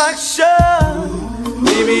satisfaction,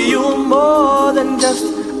 baby, you're more than just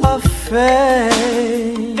a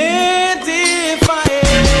fake. And if I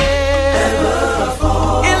ever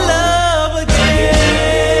fall in love again,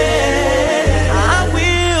 I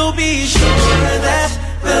will be sure that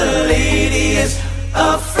the lady is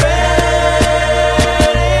a friend.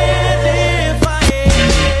 And if I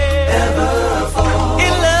ever fall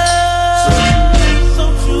in love, so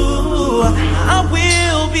true, I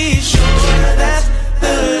will be sure that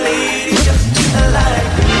the lady just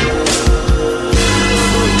like you.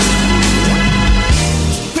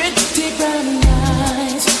 Pretty brown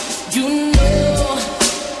eyes, you know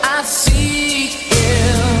I see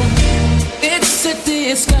him. It's a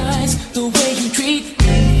disguise, the way you treat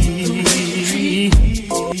me.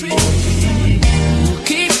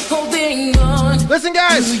 Keep holding on. Listen,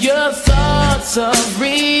 guys. To your thoughts of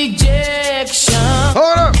rejection.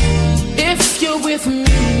 Hold up. If you're with me,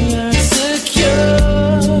 I'm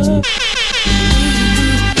secure.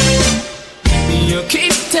 You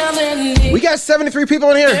keep telling me we got 73 people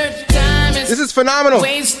in here. This is phenomenal.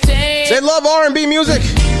 They love R&B music.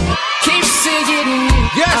 Keep singing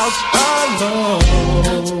yes. out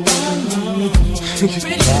alone.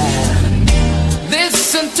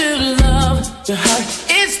 Listen to love. Your heart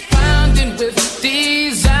is pounding with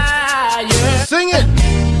desire. Sing it.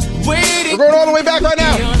 We're going all the way back right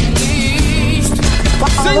now.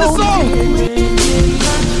 Sing the song.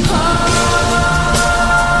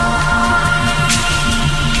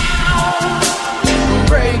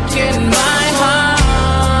 Breaking my heart.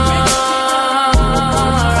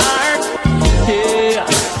 Yeah.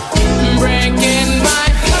 Breaking my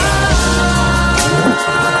heart.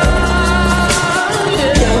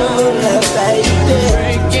 Yeah.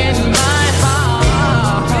 Breaking my heart.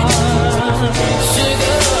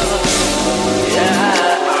 Sugar. Yeah.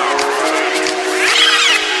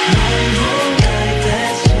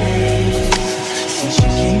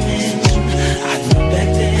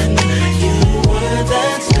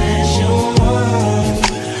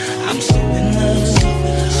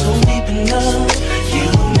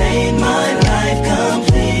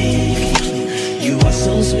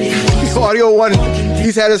 Audio One,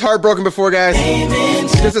 he's had his heart broken before, guys.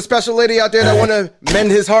 There's a special lady out there that want to mend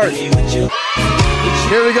his heart. Here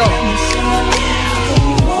we go.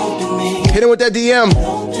 Hit him with that DM.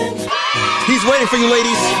 He's waiting for you,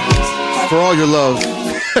 ladies, for all your love.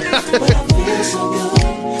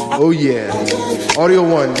 Oh yeah, Audio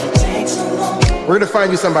One. We're gonna find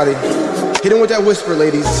you somebody. Hit him with that whisper,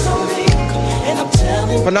 ladies.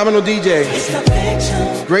 Phenomenal DJ.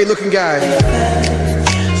 Great looking guy.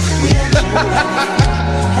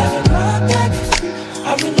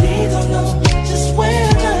 I really don't know just where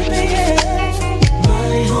I've been.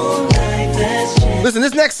 My whole life has changed. Listen,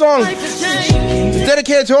 this next song is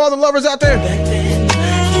dedicated to all the lovers out there.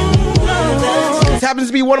 This happens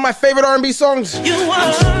to be one of my favorite R&B songs.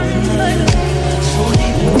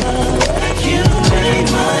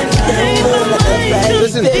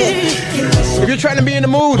 Listen, if you're trying to be in the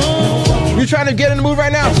mood, you're trying to get in the mood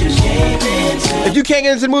right now. If you can't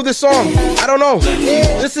get into the mood, this song, I don't know.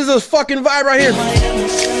 This is a fucking vibe right here.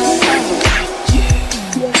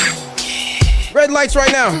 Red lights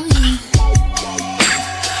right now.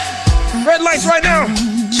 Red lights right now.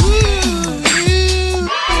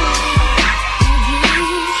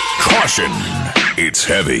 Caution, it's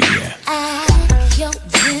heavy.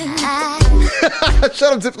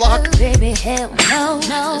 Shut up, Ziploc. Baby, hell no,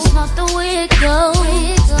 that's not the way it goes.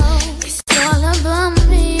 It's all about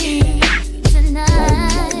me tonight.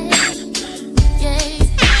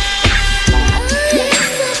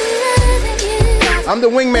 I'm the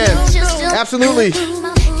wingman. Absolutely.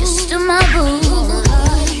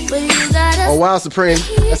 Oh, wow, Supreme.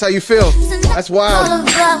 That's how you feel. That's wild.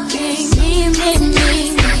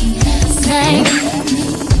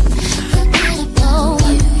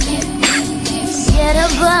 Forget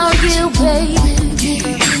about you, baby.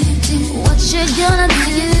 What you gonna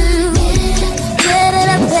do? Get it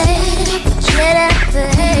up, baby. Get it up,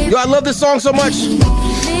 baby. Yo, I love this song so much.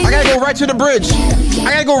 I gotta go right to the bridge.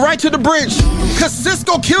 I gotta go right to the bridge. Cause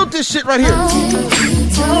Cisco killed this shit right here.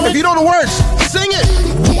 If you know the words, sing it.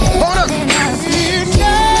 Hold up.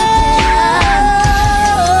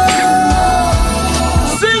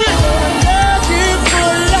 Sing it.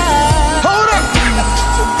 Hold up.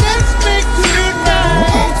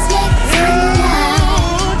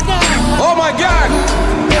 Oh my God.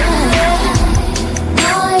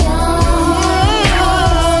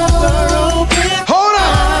 Hold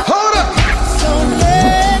up. Hold up.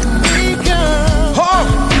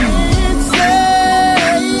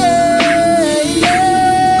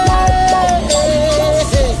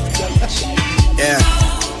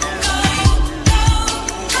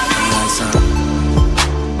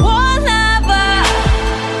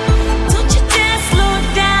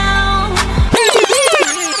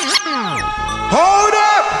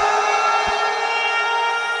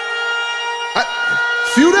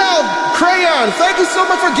 Thank you so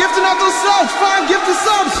much for gifting out those subs. 5 gifted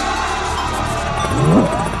subs.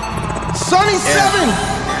 Sunny7.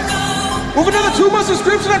 With another 2 months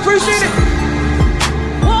subscription. I appreciate it.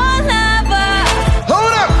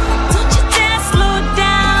 Hold up. Don't you dare slow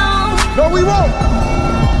down. No, we won't.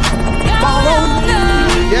 Follow me.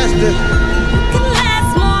 Yes,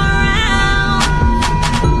 Last more round.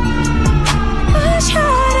 Push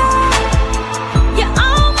harder. You're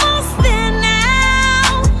almost there now.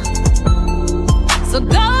 So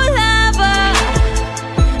go, lover,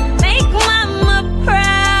 make mama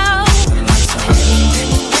proud.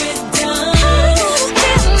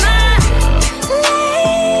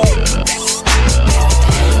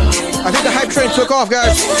 I think the hype train took off,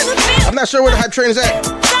 guys. I'm not sure where the hype train is at.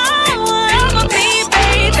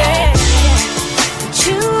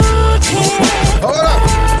 Hold up,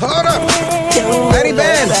 hold up. Eddie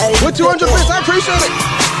Band with 200 bits. I appreciate it.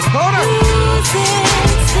 Hold up.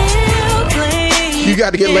 You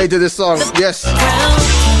got to get laid to this song. Yes.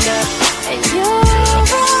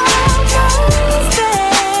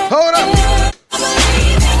 Hold up.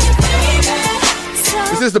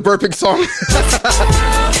 This is the burping song.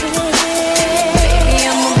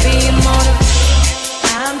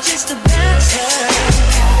 I'm just a dancer.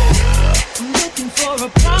 I'm looking for a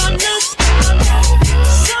partner,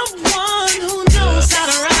 someone who knows how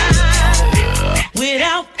to ride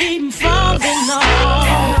without even falling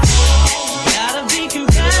off. Gotta be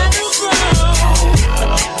compatible.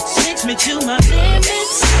 Takes me to my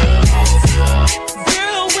limits.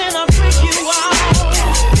 Girl, when I break you off,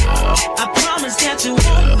 I promise that you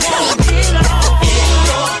won't wanna get off. If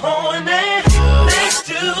you're horny, let's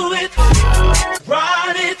do it.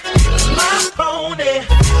 Ride it, my pony,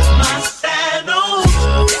 my saddle,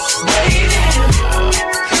 waiting,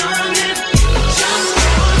 coming, just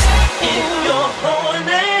on it. If you're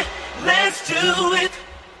horny, let's do it.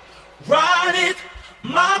 Ride it,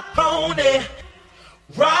 my pony.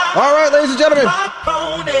 Ride All right, ladies and gentlemen. my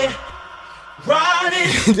pony. Ride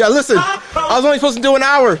it. Yeah, listen. I was only supposed to do an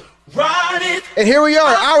hour. Ride it. And here we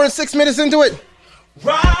are, hour and 6 minutes into it.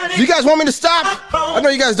 Ride it. You guys want me to stop? I know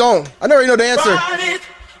you guys don't. I already know the answer. Ride it,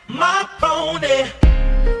 my pony.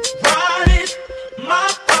 Ride it, my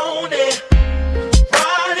pony.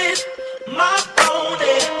 Ride it, my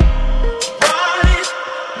pony. Ride it,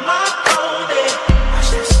 my pony.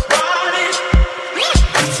 Ride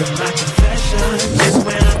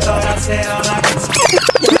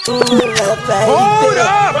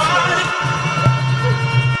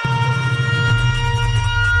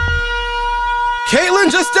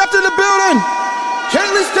Caitlin just stepped in the building.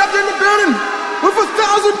 Caitlin stepped in the building with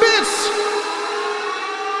 1,000 bits.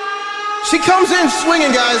 She comes in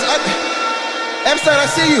swinging, guys. Epstein,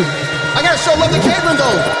 I see you. I gotta show love to Caitlin,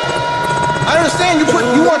 though. I understand you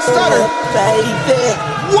want stutter. Baby.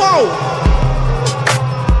 Whoa!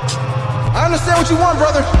 I understand what you want,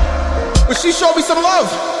 brother. But she showed me some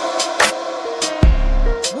love.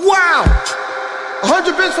 Wow!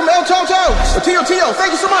 100 bits from El Toto. Tio,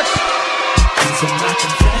 thank you so much. Into my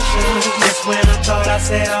confession, just when I thought I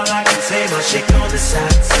said all I can say, my chick on the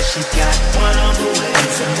side says she got one on the way.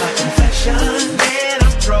 Into my confession, man,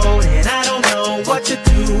 I'm thrown and I don't know what to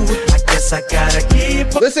do. I guess I gotta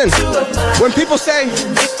keep. Listen, when people say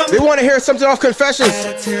they want to hear something off Confessions,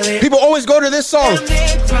 people always go to this song.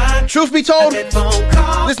 Truth be told,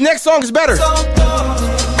 this next song is better.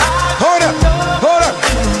 Hold up.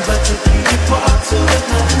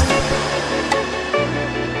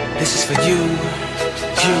 This is for you,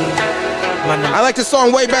 my number. I like this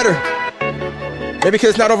song way better. Maybe because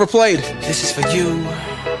it's not overplayed. This is for you,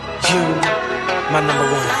 my number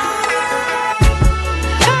one.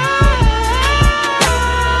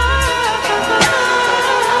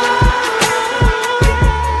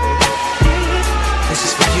 This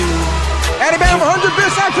is for you. R&Bae 100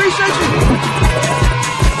 bits, I appreciate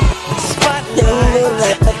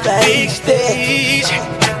Spotlight, big stage,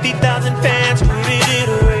 50,000 fans moving it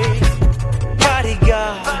away.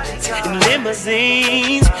 Bodyguards and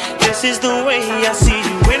limousines, this is the way I see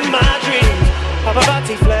you in my dreams.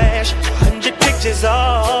 Paparazzi flash, 100 pictures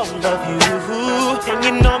all of you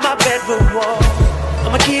hanging on my bedroom wall.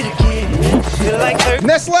 I'm a kid again, feel like 30.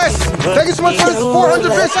 Nestless, thank you so much for this 400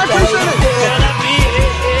 bits, I appreciate it.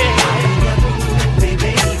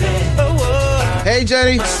 Hey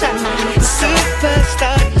Jenny.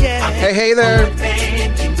 Hey there.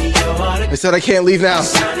 I said I can't leave now.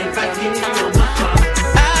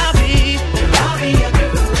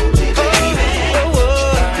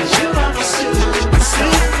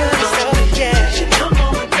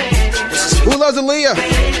 Who loves Aaliyah?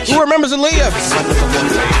 Who remembers Aaliyah?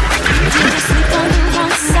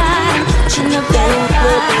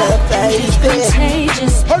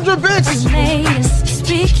 100 bits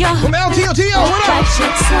from LTOTO. What up?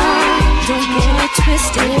 Don't get it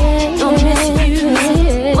twisted, don't misuse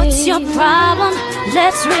it. What's your problem?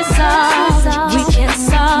 Let's resolve. We can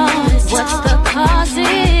solve. What's the cause?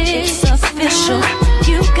 It's official.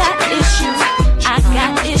 You got issues, I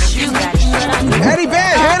got issues.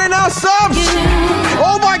 R&Bae, handing out subs.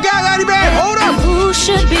 Oh my God, R&Bae, hold up. Who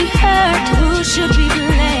should be hurt? Who should be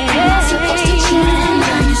blamed? Am I supposed to change?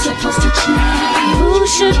 Are you supposed to change? Who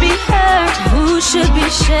should be hurt? Who should be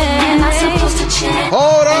shamed? Am I supposed to change?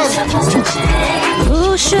 Hold up.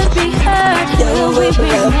 Who should be hurt? Will we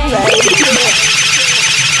remain?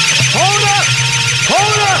 Hold up.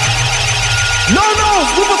 No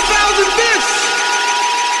with 1,000 bits.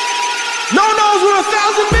 No with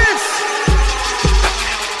 1,000 bits.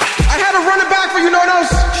 I had to run it back for you, no-nos.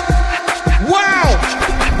 Wow.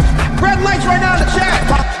 Red lights right now in the chat.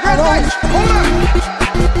 Red lights. Hold up.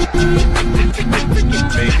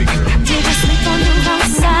 Did you sleep on the wrong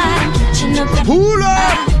side? Catching up the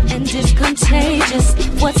and it's contagious.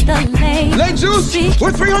 What's the latest? Late juice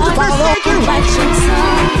with 300 bits. Thank you.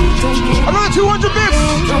 Another 200 bits.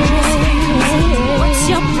 What's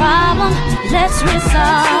your problem? Let's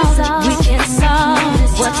resolve. We can solve.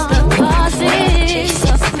 What's the cause? It's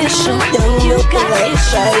official. You got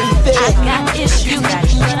issues, I got issues, but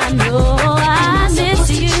I know I miss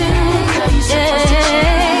you.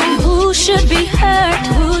 Yeah. Who should be hurt?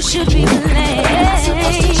 Who should be blamed?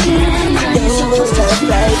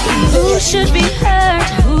 Who should be hurt?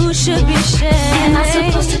 Who should be shamed? Am I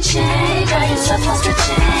supposed to change? Are you supposed to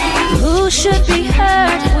change? Who should be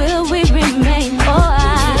hurt? Will we remain? Oh, I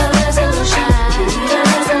need a resolution. Need a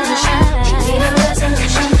resolution. Need a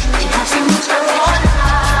resolution. You have so much going on.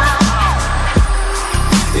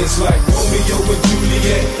 It's like Romeo and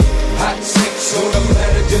Juliet. Hot sex on a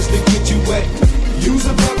platter just to get you wet. You's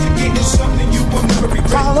about to get in something you will never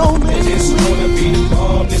regret. Follow me. And it's gonna be the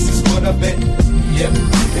bomb, this is what I bet. Yep,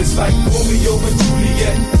 it's like Romeo and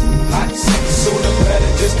Juliet. Hot sex on a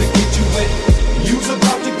platter just to get you wet. You's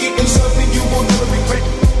about to get in something you will never regret.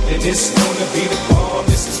 And it's gonna be the bomb,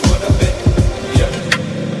 this is what I bet. Yep.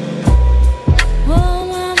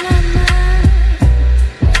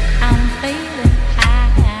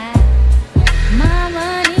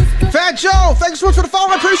 Fat Joe, thanks so much for the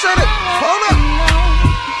follow. I appreciate it. Hold up.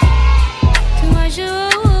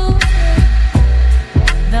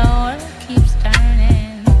 The world keeps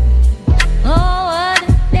turning. Oh, what a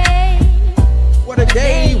day. What a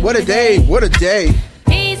day. What a day. What a day.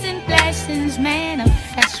 Peace and blessings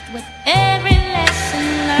manifest with every lesson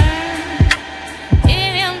learned.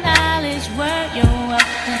 If your knowledge were your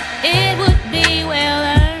wealth, it would be well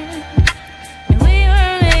earned. If we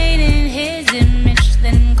were made in His image,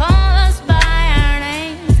 then call us by our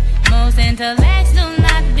names. Most intellects do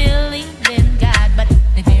not believe in God, but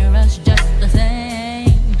they fear us just the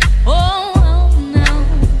same. Oh no,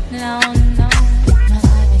 no, no.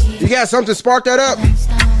 You got something to spark that up?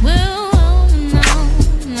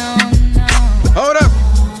 Hold up.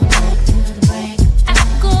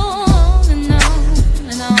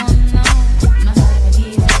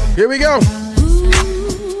 Here we go.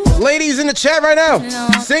 Ladies in the chat right now,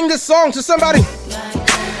 sing this song to somebody.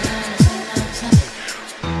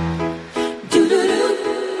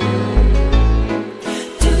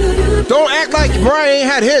 Don't act like Mariah ain't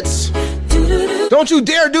had hits. Don't you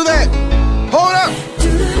dare do that. Hold up.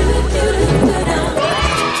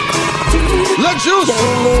 Look, Juice,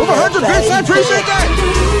 over 100 bits, I appreciate that.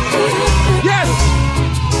 Yes.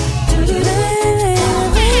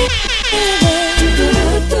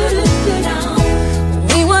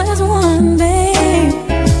 We was one, babe,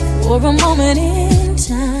 for a moment in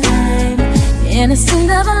time,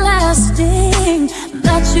 innocent, everlasting,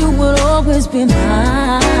 that you would always be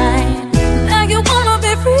mine. Now you wanna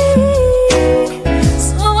be free,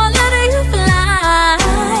 so I let you fly,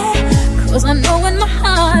 'cause I know in my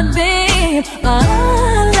heart, babe,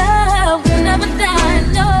 our love will never die.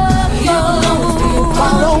 No,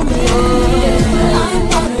 follow me.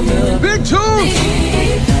 Big tunes.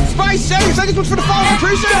 Spice Shades, thank you so much for the follow.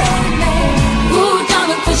 Appreciate it. Ooh,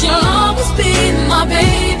 darling, 'cause you'll always be my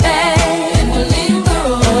baby, and we'll linger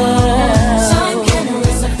on. Time can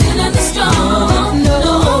erase a feeling that's strong. No,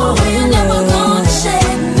 you're never gonna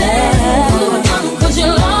shake me. Ooh, darling, 'cause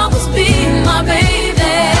you'll always be my baby.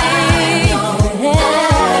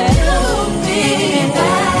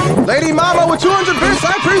 Lady Mama with 200 bits, I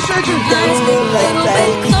appreciate you.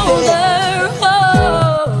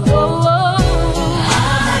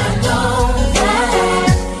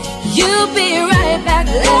 You'll be right back,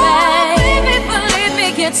 baby. Believe me,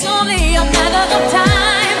 it's only a matter of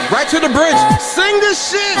time. Right to the bridge. Sing this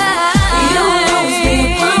shit. You'll always be a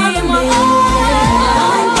part of my life.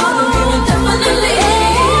 Definitely.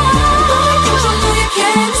 'Cause you know you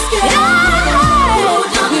can't escape.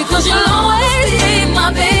 Because you'll always be my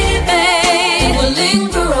baby. We'll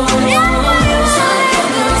linger on.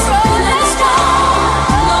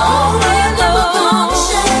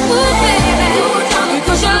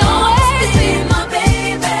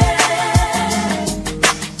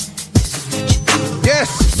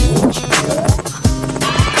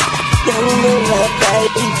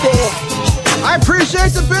 I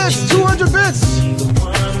appreciate the bits, 200 bits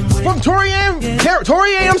from Tori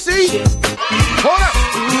AMC. Hold up.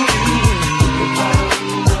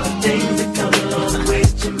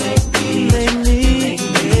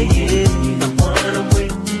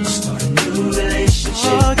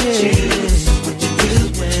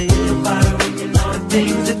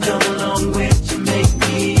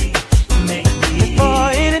 For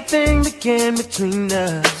anything that came between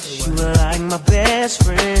us, you were like my best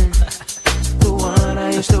friend. The one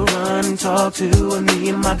I used to run and talk to when me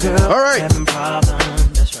and my girl having problems.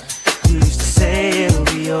 That's right. You used to say it'll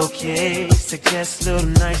be okay, suggest little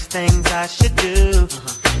nice things I should do.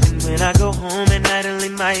 And when I go home at night and lay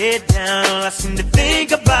my head down, all I seem to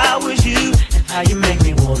think about was you and how you make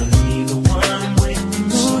me wanna be the one with a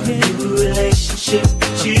new relationship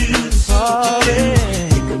with you. Oh, yeah.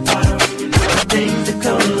 Think about it, you know, the things that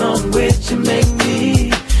come along with you make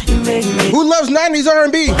me. Who loves 90s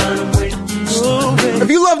R&B? If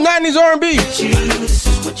you love 90s R&B,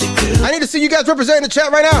 I need to see you guys representing the chat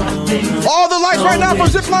right now. All the lights right now for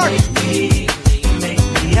Ziploc.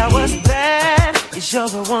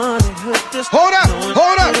 Hold up,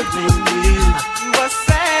 hold up. What's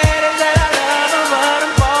sad is that I love her, but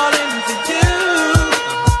I'm falling for you.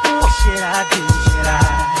 What should I do? Should I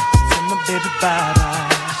tell my baby bye-bye?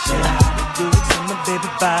 Should I do it? Tell my baby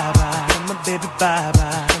bye-bye? Tell my baby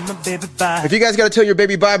bye-bye? Tell my baby bye-bye? If you guys gotta tell your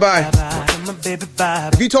baby bye-bye,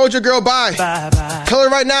 if you told your girl bye, tell her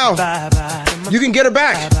right now, you can get her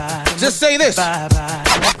back. Just say this. Come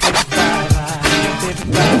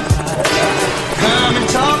and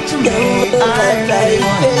talk to me. I really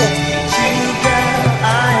wanna meet you, girl. I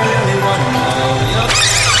really wanna know you.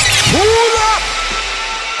 Hold up!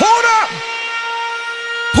 Hold up!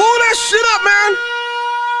 Pull that shit up, man!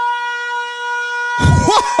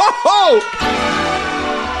 Whoa!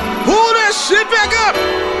 Pull that shit back up!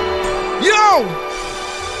 Yo!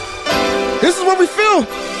 This is what we feel.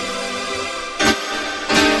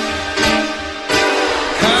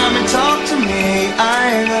 Come and talk to me.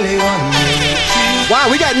 I really wanna Wow,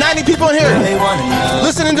 we got 90 people in here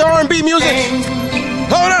listening to R&B music.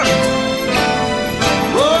 Hold up.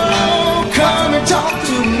 Oh, come and talk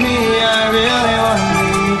to me. I really wanna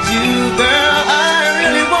meet you, girl. I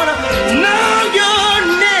really wanna know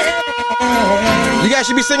your name. You guys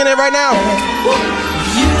should be singing it right now.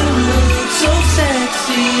 You look so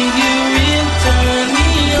sexy. You really turn me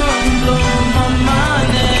on, blow my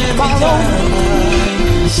mind every time.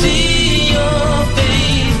 See your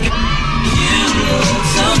face. You look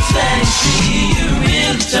so sexy. You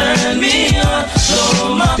really turn me on,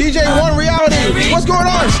 blow my DJ One Reality, what's going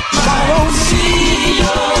on? see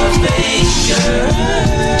your face, girl.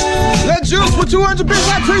 Let Juice for 200 bits,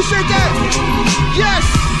 I appreciate that. Yes,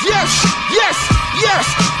 yes, yes, yes,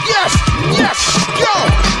 yes, yes, go.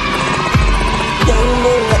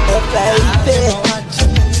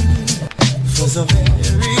 For so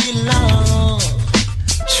very long,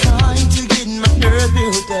 trying to get my nerve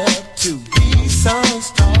built up to be so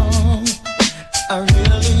strong. I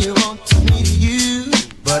really want to meet you,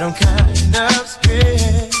 but I'm kind of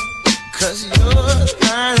scared. 'Cause you're the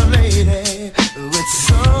kind of lady with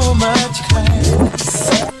so much class.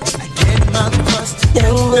 I get my trust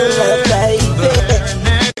together the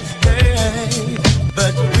next day.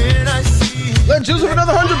 But when I see Let Juice with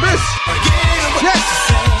another 100 bits. Yes.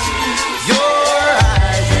 your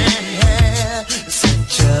eyes and hair,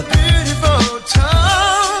 such a beautiful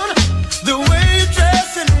tone. The way you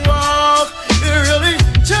dress and walk, it really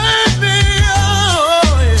turns me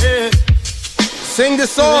on. Yeah. Sing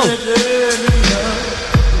this song.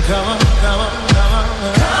 Come on, come on, come on.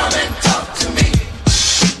 Come and talk to me.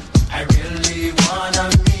 I really wanna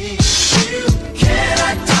meet you. Can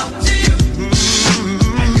I talk to you?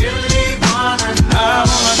 I really wanna know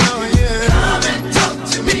you. Come and talk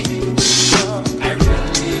to me. I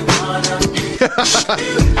really wanna meet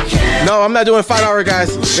you. No, I'm not doing 5 hour, guys.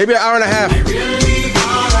 Maybe an hour and a half.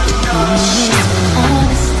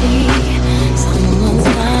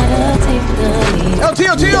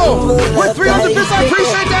 LTO with 300 bits, I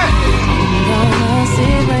appreciate that. I'm gonna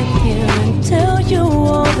sit right here and tell you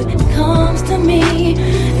all that comes to me.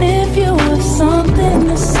 And if you have something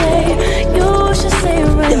to say, you should say it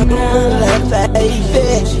right now.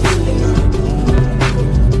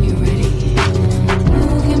 You ready? You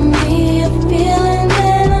give me a feeling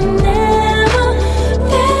that I never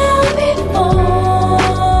felt before.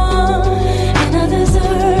 And I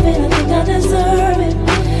deserve it, I think I deserve it.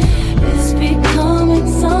 It's becoming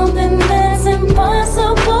something that's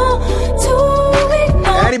impossible to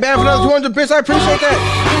ignore. Addie Bam for another 200 bits, I appreciate that.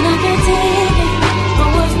 And I can't take it. I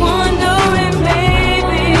was wondering,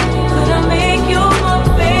 baby, could I make you my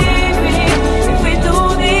baby? If we do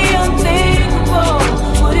the unthinkable,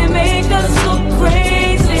 would it make us look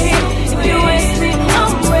crazy? If you ask me,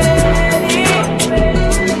 I'm ready.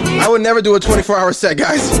 I would never do a 24-hour set,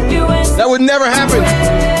 guys. That would never happen.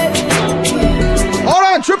 Hold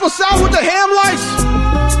on, Triple South with the ham lights.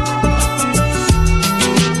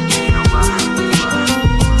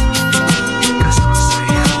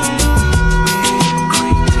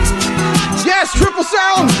 Yes, Triple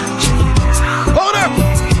Sound. Hold up.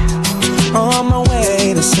 On my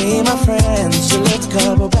way to see my friends, you lived a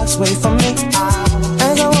couple blocks away from me.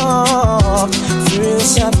 As I walked through the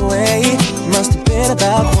subway, must have been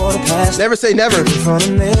about 1:15. Never say never. In front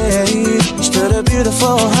of me stood a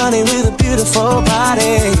beautiful honey with a beautiful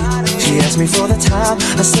body. She asked me for the time.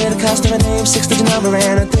 I said a customer name, 6-digit number,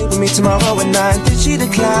 and a date with me tomorrow at 9. Did she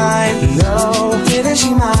decline? No. Didn't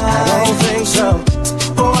she mind? I don't think so.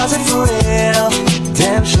 Or was it for real?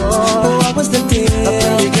 Damn sure. What was the deal? A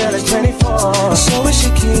pretty girl is 24. So is she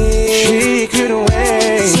keen? She couldn't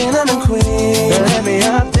wait. Cinnamon queen. Let me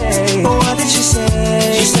update. What did she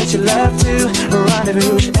say? She said she loved to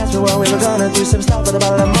rendezvous. She asked me what we were gonna do. Some stuff, but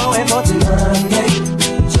about a moment for tonight.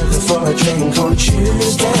 Took her for a drink on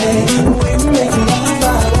Tuesday. We were making love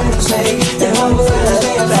by Wednesday. And on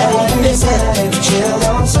Thursday and Friday, Saturday we chilled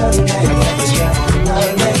on Sunday.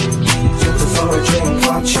 Monday. Took her for a drink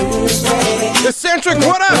on Tuesday. Eccentric,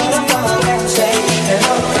 what up? Wednesday. And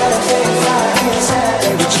on Thursday and Friday,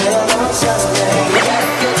 Saturday we chilled on Sunday. We had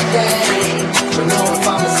a good day. Don't know if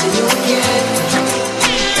I'ma see you again.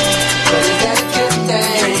 But is that a good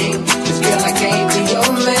thing? 'Cause girl, I can't be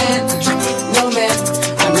your man. No man,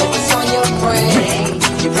 I know it's on your brain.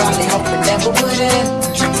 You're probably hoping that we wouldn't.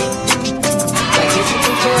 Like it's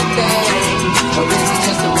a good thing. Or is it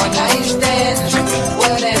just a one-night stand?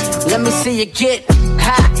 Well then, let me see you get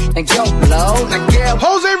high and go low. Now girl,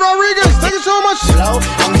 Jose Rodriguez, thank you so much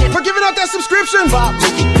for giving out that subscription.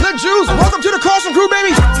 Let Juice, welcome to the Caution Crew,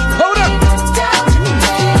 baby. Hold up.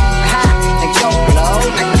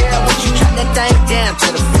 That thing down to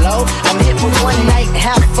the floor. I'm here for one night,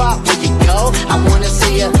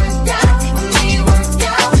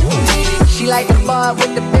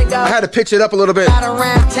 to pitch it up a little bit.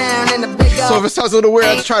 So if it sounds a little weird,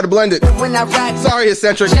 I just try to blend it. Sorry,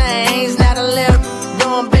 eccentric. Chains, not a lip,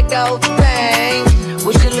 doing big old thing.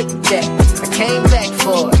 Would you look at that? I came back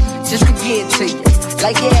for it, just to get to you,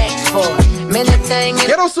 like you asked for it.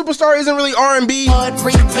 Ghetto Superstar isn't really R&B.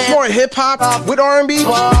 It's more hip hop with R&B.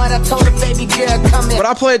 But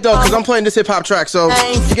I'll play it though, because I'm playing this hip hop track. So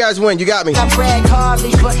you guys win. You got me. I brag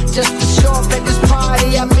hardly, but just to show up at this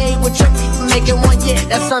party I made with you, making one, yeah,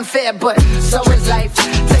 that's unfair. But so is life.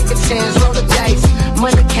 Take a chance, roll the dice.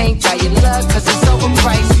 Money can't buy your love, cause it's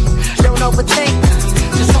overpriced. Don't overthink,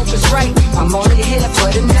 just hope it's right. I'm only here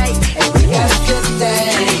for the night, and we got a good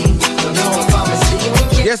thing. Don't know if I'ma see you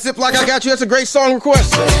again. Yes, Zip Like I Got You. That's a great song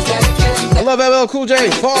request. I love LL Cool J.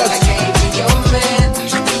 Pause.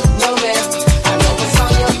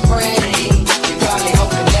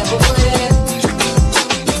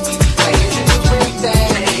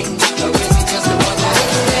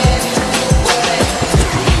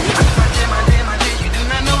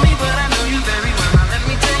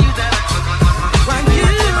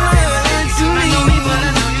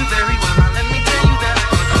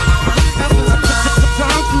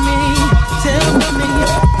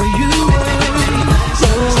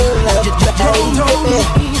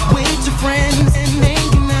 With your friends and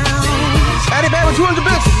hanging out. R&Bae with 200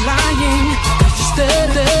 bits. Lying, you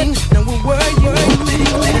stuttering. Now where were you?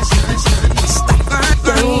 Stop lying.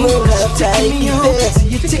 Taking me on.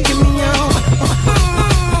 You're taking me on.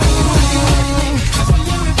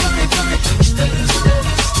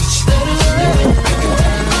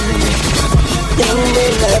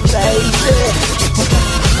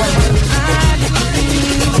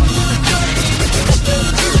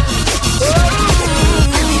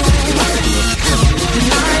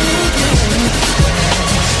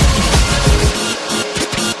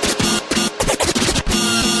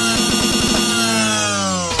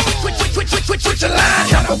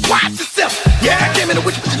 Watch yourself. Yeah, I came in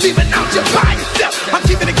with you, leaving out your by yourself. I'm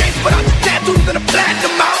keeping the games, but I'm the tattoos and the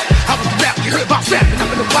platinum out. I was rap, you heard about rapping, I'm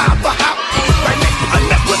in the wild for how. Right next to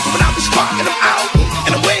unless with when I was sparking them out.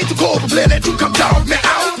 And I'm way too cold for play that you come dog me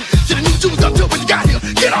out. Should've knew you was up to what you got here.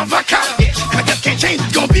 Get off my couch. And I just can't change,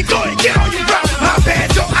 it's gonna be good. Get on your route. My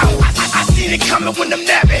bad, you're out. I seen it coming when I'm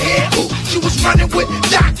never here. Ooh, you was running with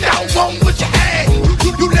knocked out, wrong with your head.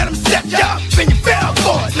 You let them set you up and you fell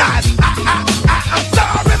for it. Nah, I'm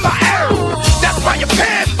sorry, my error. That's why you're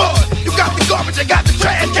paying for it. You got the garbage, I got the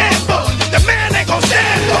trash can for it. The man ain't gon'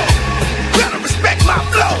 stand for it. Better respect my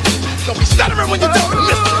flow. Don't be stuttering when you're talking,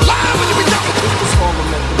 Mr. Live when you be talking. It was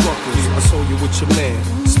Harlem at the Ruckers. I saw you with your man,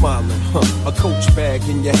 smiling, a Coach bag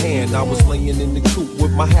in your hand. I was laying in the coop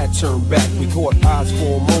with my hat turned back. We caught eyes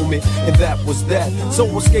for a moment, and that was that. So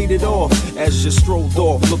I skated off as you strolled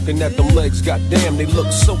off, looking at them legs. Goddamn, they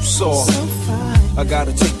look so soft. I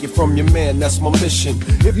gotta take you from your man, that's my mission.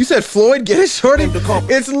 If you said Floyd, get it, shorty.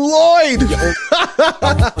 It's Lloyd.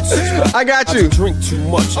 I got you. I drink too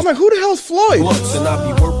much. I'm like, who the hell's Floyd? And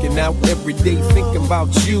I be working out every day, thinking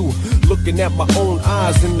about you. Looking at my own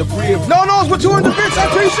eyes in the rear. No, it's with 200 bits. I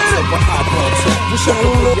appreciate it. Wish I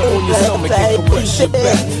could put you on your stomach and caress your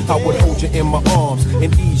back. I would hold you in my arms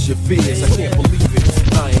and ease your fears. I can't believe it.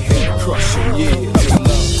 I ain't had to crush you, yeah.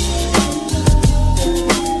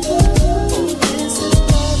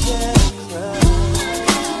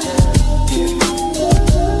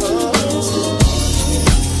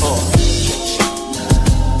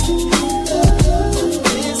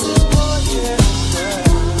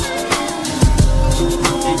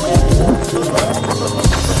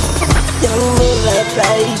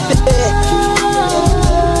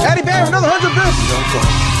 R&Bae, another 100 bits.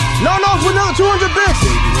 No, it's with another 200 bits.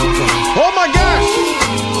 Oh my gosh.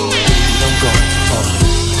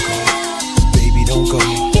 Baby, don't go.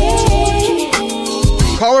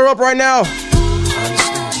 Call her up right now.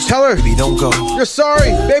 Tell her. Baby, don't go. You're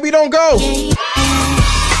sorry. Baby, don't go. It's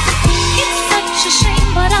such a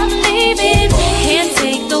shame, but I'm leaving. Can't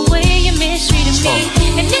take the way you mistreated me.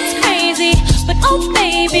 And it's crazy, but oh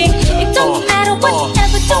baby, it don't matter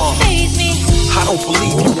whatever, don't faze me. I don't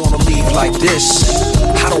believe you wanna leave like this.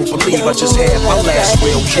 I don't believe I just had my last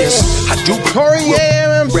real kiss. I do Tori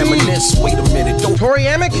AMC. Reminisce. Wait a minute, don't Tori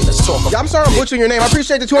Amick? Let's talk about I'm sorry I'm butchering your name. I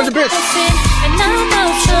appreciate the 200 bits. And now I'm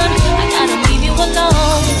out, son. I gotta leave you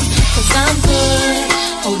alone. Cause I'm good,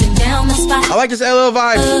 holding down the spot. I like this LL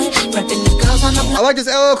vibe. Repping the girls on the block. I like this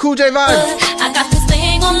LL Cool J vibe. I got this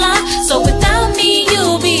thing on lock, so without me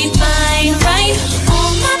you'll be fine, right?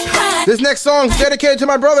 All my pride. This next song's dedicated to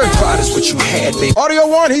my brother. Pride is what you had, baby. Audio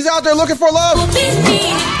 1, he's out there looking for love. Be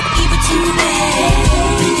easy,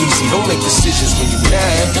 Be easy, don't make decisions when you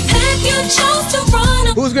The path you chose to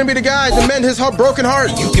run. Who's gonna be the guy to mend his broken heart?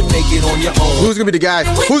 You can make it on your own. Who's gonna be the guy?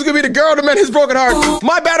 Who's gonna be the girl to mend his broken heart?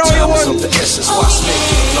 My bad, all you one. The essence, why snake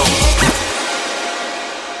you alone?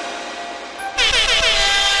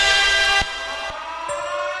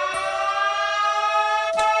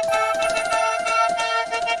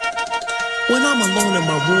 When I'm alone in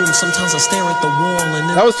my room, sometimes I stare at the wall and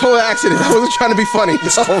then that was total accident. I wasn't trying to be funny.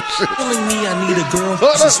 Oh, shit. Telling me I need a girl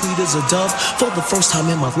as sweet as a dove. For the first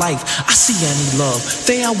time in my life, I see I need love.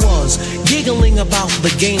 There I was, giggling about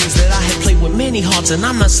the games that I had played with many hearts, and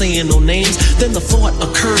I'm not saying no names. Then the thought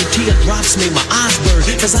occurred, teardrops made my eyes burn,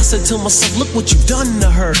 as I said to myself, look what you've done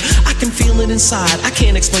to her. I can feel it inside, I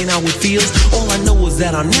can't explain how it feels. All I know is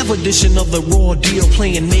that I'm never dishing of the raw deal,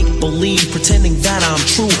 playing make-believe, pretending that I'm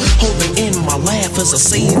true, holding in my laugh as I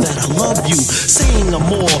say that I love you, saying I'm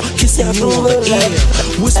more, kissing you on the ear,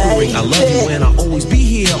 whispering I love you and I'll always be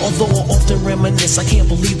here. Although I often reminisce, I can't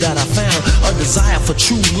believe that I found a desire for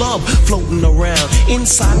true love floating around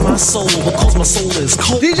inside my soul, because my soul is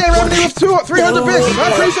cold. DJ Remedy with 300 bits, I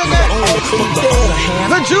appreciate that.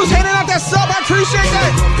 The Juice handing out that sub, I appreciate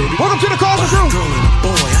that. Welcome to the Cosmic Crew. Girl and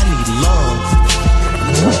boy, I need love.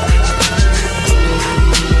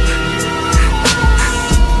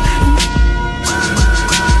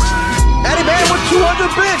 R&Bae with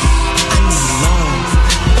 200 bits.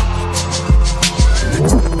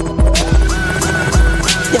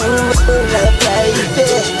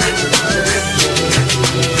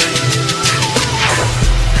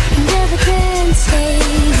 Never can say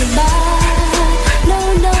goodbye. No.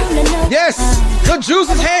 Yes, the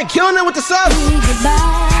Juice's hand killing it with the sub.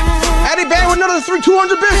 R&Bae with another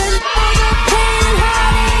 200 bits.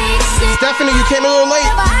 Stephanie, you came a little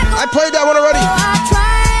late. I played that one already.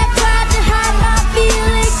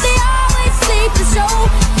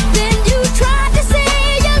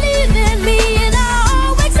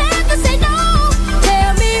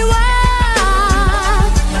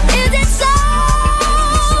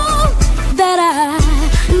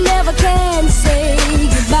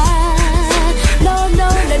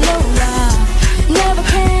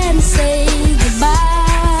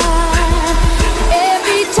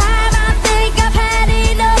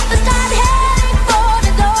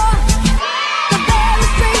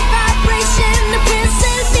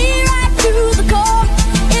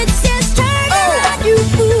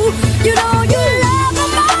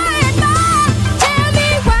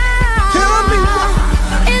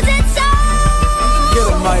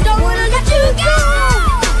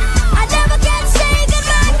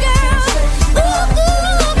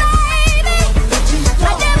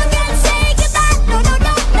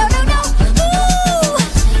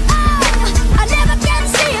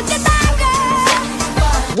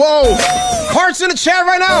 Whoa! Hearts in the chat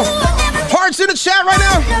right now! Hearts in the chat right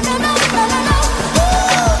now!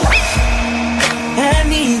 I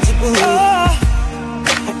need you, boo.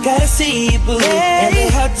 I gotta see you, boo. And the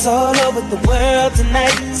hearts all over the world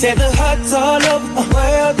tonight. Say the hearts all over the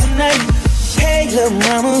world tonight. Hey, little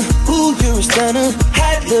mama, ooh, you're a stunner.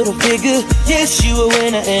 Hot little figure, yes, you a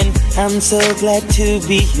winner. And I'm so glad to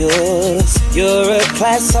be yours. You're a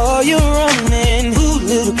class all your own. And ooh,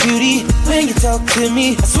 little cutie, when you talk to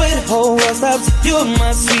me, I swear the whole world stops. You're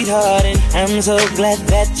my sweetheart, and I'm so glad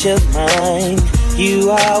that you're mine.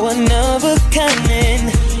 You are one of a kind,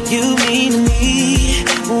 and you mean to me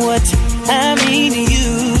what I mean to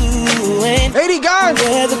you. And 80 guys!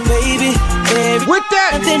 Together, baby. With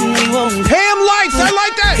that, ham lights, I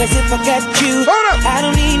like that. Cause if I got you, I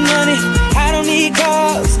don't need money, I don't need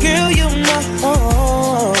cars, girl, you're my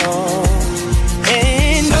own.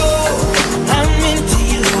 And I'm into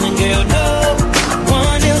you, and girl, no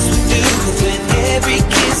one else would do. Cause with every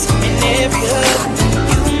kiss and every hug,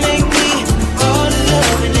 you make me fall in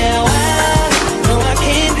love. And now I know I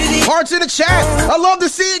can't do this. Hearts in the chat, I love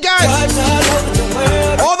to see it, guys.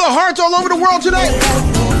 All the hearts all over the world tonight.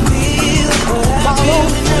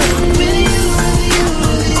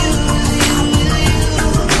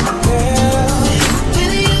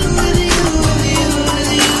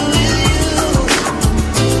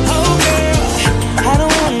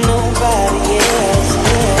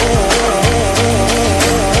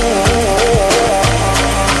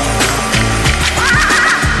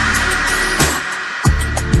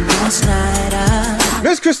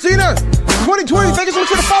 Miss Christina, 2020, thank you so much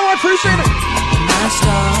for the follow, I appreciate it. I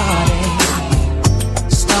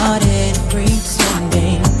started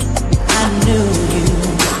pretending I knew you,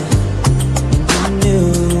 and you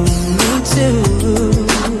knew me too.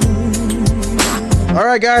 All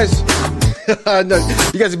right, guys. No,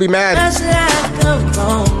 you guys would be mad.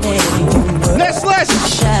 Next slash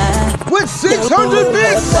with 60 600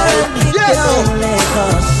 bits. Yes.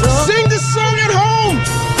 Sing this song at home.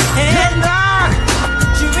 And I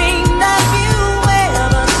dreamed of you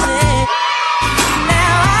ever since.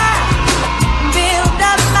 Now I build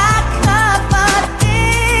up my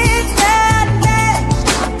confidence that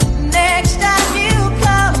next time you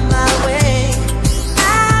come my way,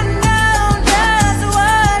 I know just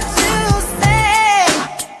what to say.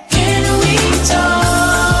 Can we talk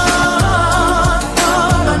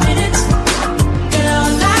for a minute?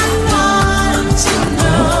 Girl, I want to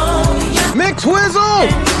know. Mick Twizzle,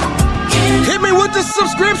 hit me with the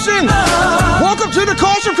subscription. Welcome to the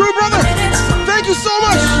Caution Crew, brother. Thank you so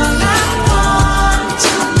much.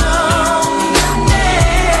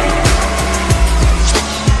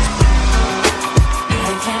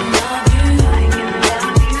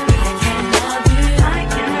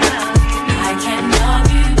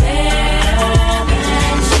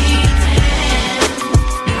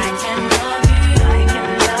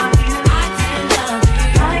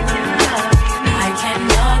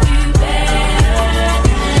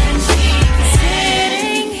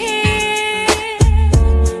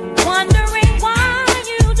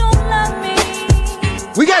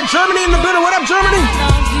 We got Germany in the building. What up, Germany?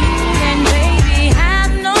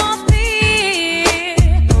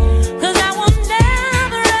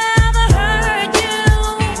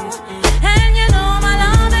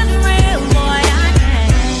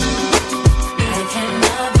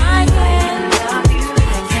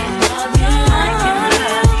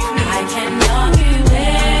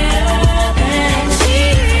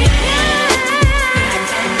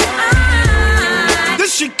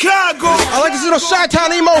 Chicago. I like these little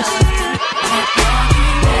Chi-Town emotes.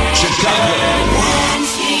 Chicago.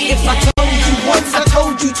 If I told you once, I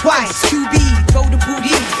told you twice. QB, go to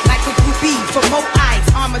booty like a groupie for more ice.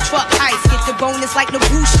 Armor truck ice, get the bonus like the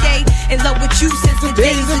Boucher. In love with you since the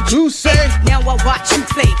days of Juice. Now I watch you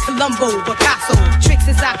play Columbo, Picasso. Tricks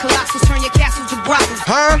inside colossals, turn your castles to brothels.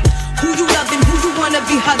 Huh? Who you loving, who you wanna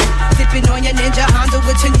be hugging? Sipping on your Ninja Honda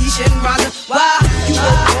with Tanisha and Rhonda. Why? You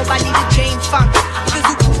know I need a James Fonda.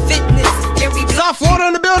 Physical fitness, Gary South Florida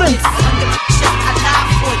in the building. I lie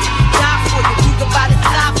for you, die for you. You about to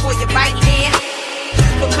die for you right here.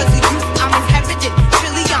 Because of you, I'm inherited.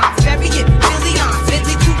 Trillions, burying billions,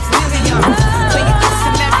 Bentley coops, millions. Playing this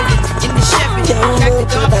American in the Sheridan. Back the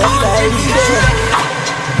dog,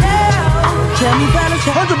 Tell me about a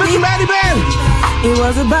 100 bits of Maddie Band. It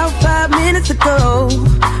was about 5 minutes ago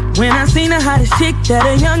when I seen the hottest chick that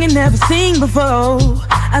a youngin' never seen before.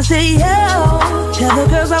 I said, yo, tell the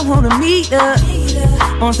girls I wanna meet her.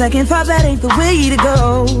 On second thought, that ain't the way to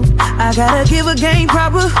go. I gotta give her game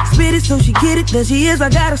proper, spit it so she get it. There she is, I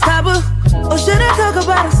gotta stop her. Or should I talk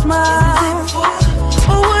about a smile?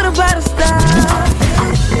 Or what about a style?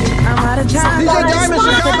 I'm out of time. DJ Diamond,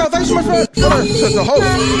 Chicago, thanks so much for the host.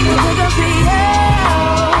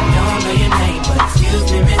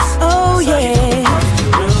 Oh yeah,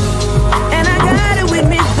 and I gotta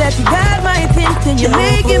admit that you got my attention. You're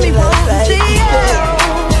making me want to see you.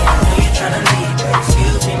 You're trying to leave, but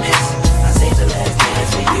excuse me, miss. I saved the last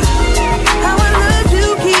dance for you. How I love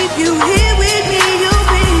to keep you here with me, you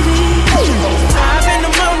baby. 5 in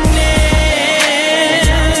the morning.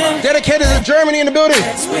 Dedicated to Germany in the building.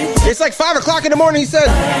 It's like 5 o'clock in the morning, he said.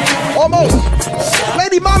 Almost.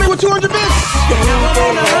 Lady Mommy with 200 bits.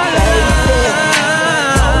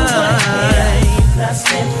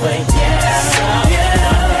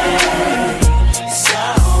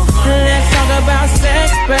 Let's talk about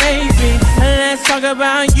sex, baby. Let's talk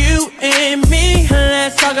about you and me.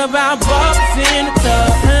 Let's talk about bubbles in the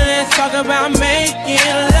tub. Let's talk about making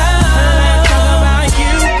love. Let's talk about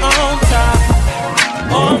you on top.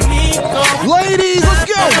 On me, go. Ladies, let's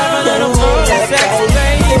go. A little more sex,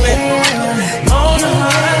 baby. On the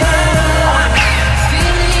high.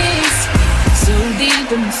 Feelings, so deep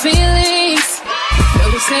in the feelings. No,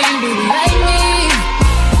 this ain't really like me.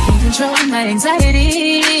 Can't control my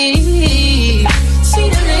anxiety.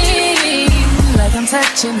 Feeling like I'm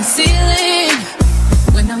touching the ceiling.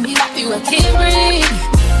 When I'm with you, I can't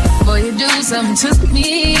breathe. Boy, you do something to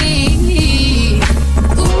me.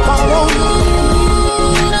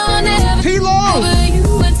 P-Long,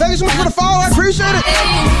 thank you so much for the follow. I appreciate it.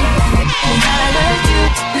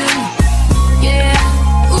 Yeah.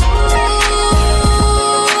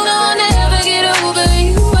 I'll never get over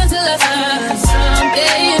you until I find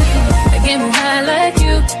something that get me high like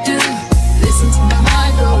you do. Listen to my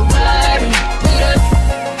heart go party, boot up,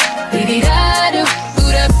 dee-dee-da-do,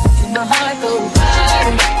 boot up, and my heart go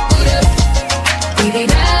party, boot up,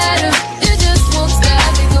 dee-dee-da-do. You just won't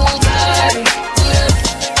stop, it go party, boot up,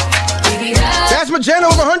 dee-dee-da-do. That's Magenta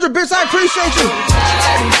over 100 bits. I appreciate you.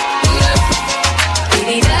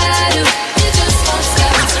 Dee-dee-da-doo, you just won't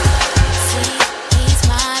stop. See, he's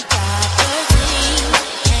my property,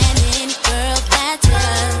 and any girl that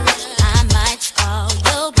does, I might call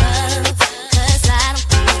your bluff, 'cause I don't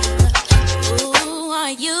feel who are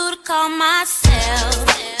you to call myself.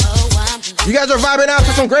 You guys are vibing out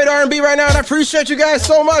to some great R&B right now, and I appreciate you guys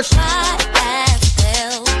so much.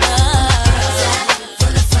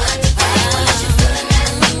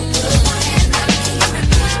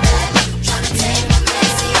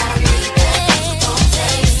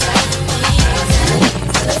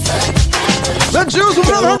 The Jews with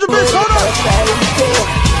another 100 bits, hold up!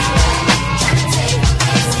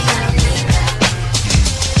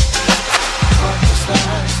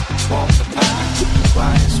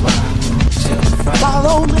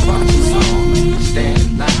 Follow me. Stand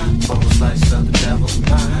in line, four slices of the devil's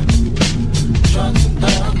pie. Drugs and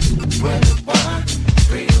thugs, red wine,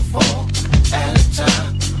 3 or 4 at a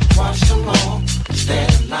time. Watch them all.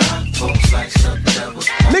 Stand in line, four slices of the devil's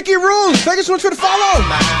pie. Mickey Rules, thank you so much for the follow.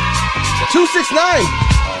 269.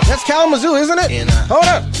 That's Kalamazoo, isn't it? Hold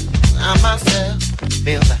up. I myself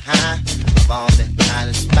feel the high of all that kind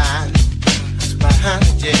of spine. It's behind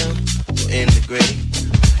the jail or in the grave.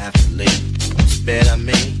 Have to leave. Better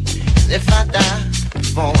me. And if I die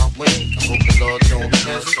before I wake, I hope the Lord don't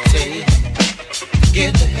hesitate.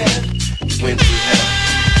 Get to heaven, went through hell.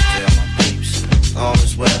 Tell my peeps, all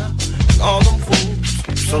is well. And all them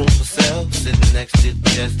fools, souls for sale, sitting next to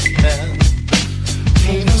Jezebel.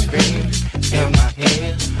 Pain and scream in my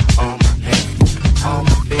head, on my head, on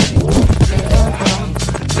my bed.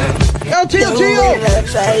 LTLTO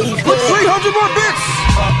with 300 more bits.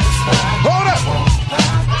 Hold up.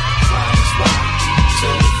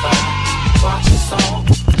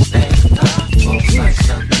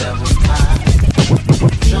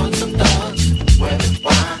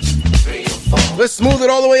 Let's smooth it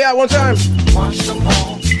all the way out one time.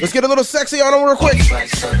 Let's get a little sexy on them real quick.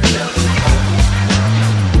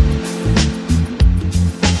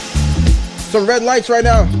 Some red lights right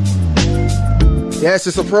now. Yes,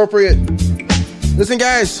 it's appropriate. Listen,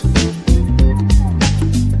 guys.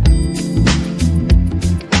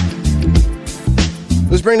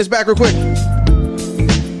 Let's bring this back real quick.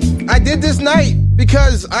 I did this night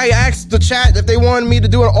because I asked the chat if they wanted me to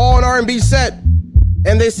do an all R&B set,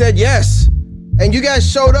 and they said yes. And you guys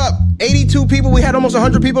showed up. 82 people. We had almost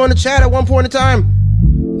 100 people in the chat at one point in time.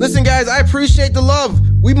 Listen, guys, I appreciate the love.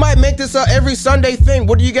 We might make this a every Sunday thing.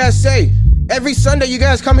 What do you guys say? Every Sunday, you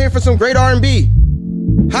guys come here for some great R&B.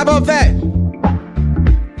 How about that?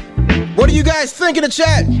 What do you guys think in the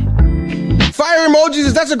chat? Fire emojis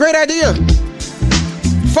if that's a great idea.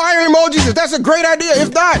 Fire emojis if that's a great idea.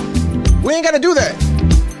 If not, we ain't got to do that.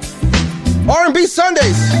 R&B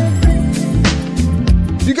Sundays.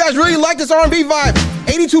 You guys really like this R&B vibe?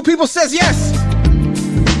 82 people says yes.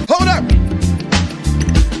 Hold up.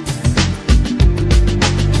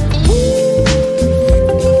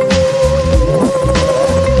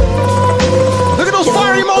 Look at those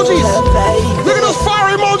fire emojis. Look at those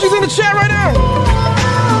fire emojis in the chat right now.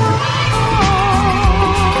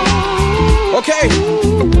 Okay,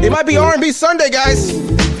 it might be R&B Sunday, guys.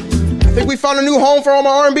 I think we found a new home for all my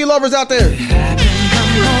R&B lovers out there.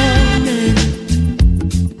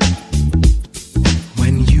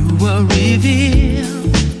 Were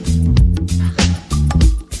revealed,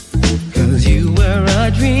 'cause you were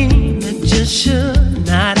a dream that just should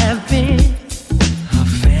not have been a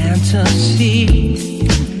fantasy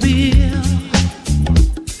real.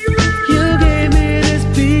 You gave me this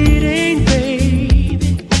beating,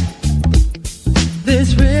 baby,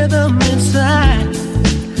 this rhythm inside.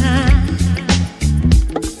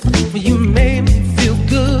 You made me feel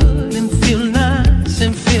good and feel nice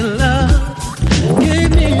and feel love. Gave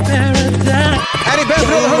me paradise. Addie Beth,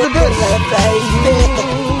 another 100 bits.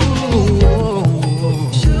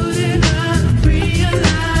 Shouldn't I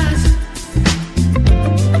realize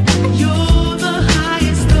you're the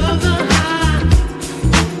highest of the high?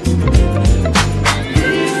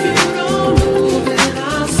 If you don't know, then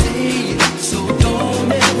I'll say it, so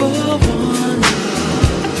don't ever wonder.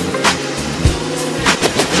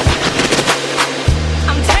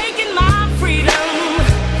 I'm taking my freedom,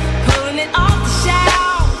 pulling it off the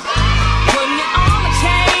shelf, putting it on my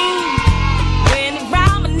chain, wearing it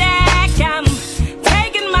round my neck. I'm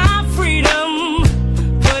taking my freedom,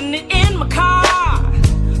 putting it in my car,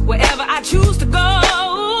 wherever I choose to go,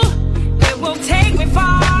 it won't take me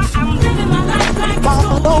far. I'm living my life like it's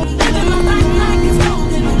golden, living my life like it's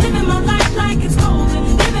golden, living my life like it's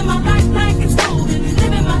golden, living my life like it's golden,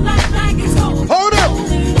 living my life like it's golden. Hold up.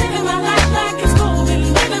 Living my life like it's golden,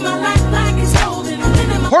 living my life like it's golden,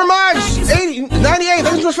 living my Hormage, 98,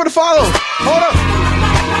 thanks so much for the follow. Hold up.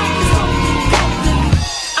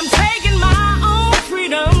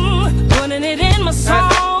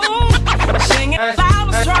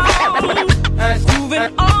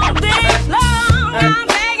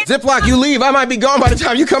 Ziploc, you leave. I might be gone by the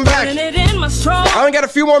time you come back. I only got a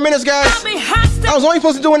few more minutes, guys. I was only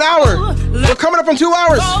supposed to do an hour. We're coming up on 2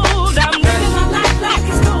 hours.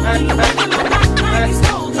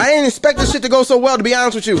 I didn't expect this shit to go so well, to be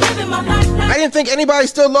honest with you. I didn't think anybody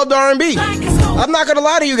still loved R&B. I'm not gonna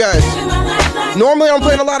lie to you guys. Normally I'm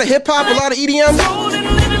playing a lot of hip hop, a lot of EDM.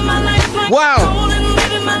 Wow.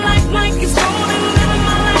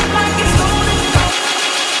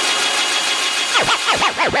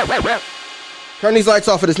 Turn these lights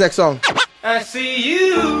off for this next song. I see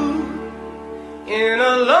you in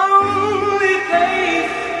a lonely place.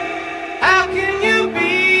 How can you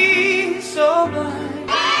be so blind?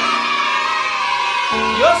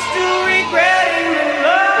 You're still regretting the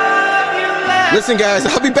love you left. Listen, guys,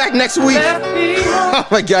 I'll be back next week. Oh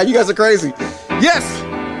my God, you guys are crazy. Yes.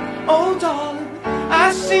 Oh, darling,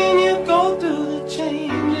 I've seen you go through the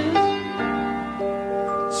changes.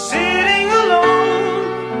 Sitting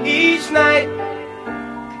alone each night.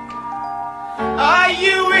 Are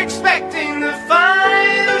you expecting to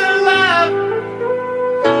find the love?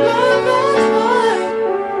 Love is what?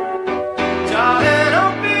 Darling,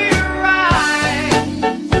 I'll be right.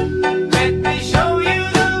 Let me show you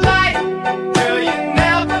the light. Girl, you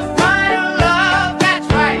never find a love that's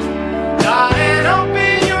right. Darling,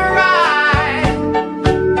 open your eyes.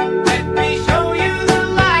 Let me show you the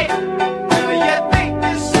light. Girl, you think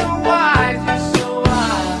you're so wise, you're so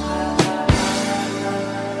wise.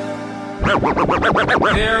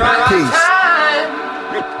 There are times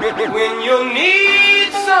when you'll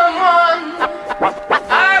need someone.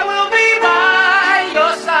 I will be by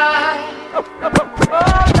your side.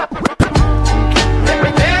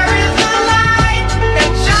 There is a light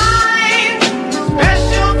that shines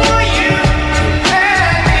special for you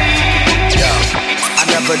and me. I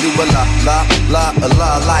never knew a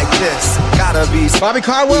love like this. Gotta be Bobby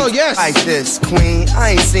Caldwell, yes. Like this, Queen.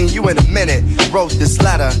 I ain't seen you in a minute. Wrote this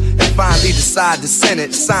letter and finally decided to send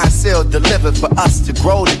it. Signed, sealed, delivered for us to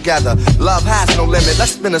grow together. Love has no limit.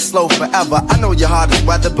 Let's spin it slow forever. I know your heart is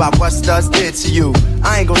weathered by what studs did to you.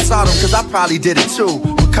 I ain't gon' salt them cause I probably did it too.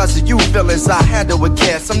 Because of you feelings I handle with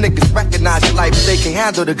care. Some niggas recognize your life but they can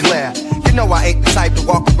handle the glare. You know I ain't the type to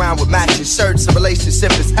walk around with matching shirts. A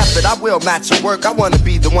relationship is effort, I will match your work. I wanna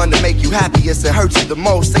be the one to make you happiest and hurt you the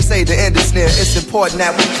most. They say the end is near, it's important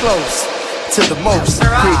that we close to the most.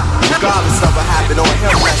 Regardless of what happened on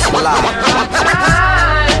him, that's a lie.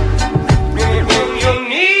 When you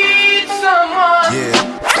need someone,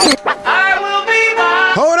 I will be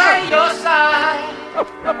by your side.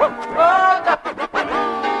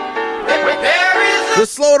 There is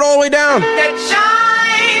Let's slow it all the way down. that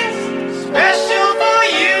shines special for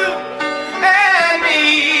you and me.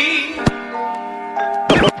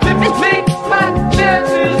 Make my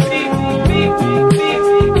chances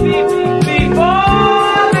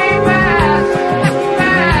before they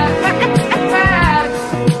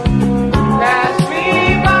pass me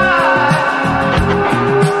by.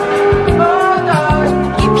 Oh, darling,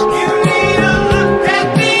 you need to look at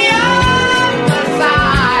the other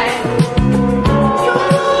side.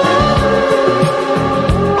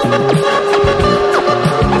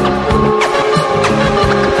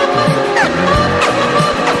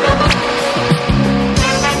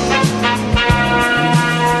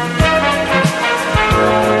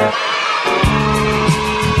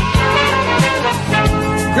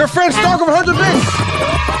 Your friend Stark of 100 bits.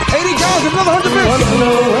 $80 for another 100 bits.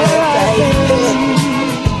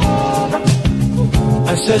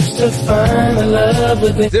 I search to find the love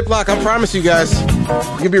within. Ziploc, I promise you guys,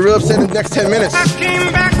 you'll be real upset in the next 10 minutes. I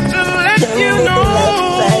came back to let you know.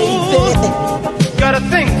 Got a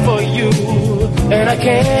thing for you, and I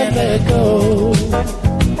can't let go.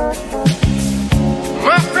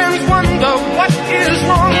 My friends wonder what is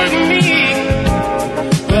wrong with me.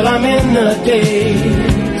 Well, I'm in the daze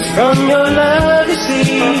from your love, you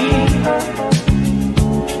see.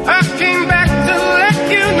 I came back to let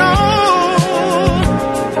you know.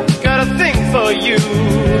 Got a thing for you,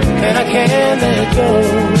 and I can't let go.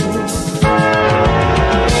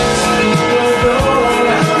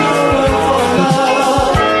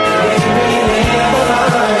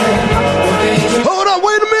 Hold up,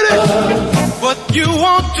 wait a minute. What you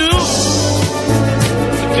won't do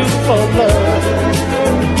for love.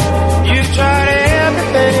 You tried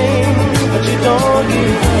everything, but you don't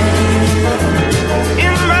give up.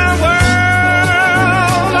 In my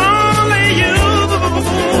world, only you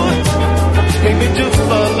make me do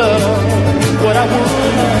for love what I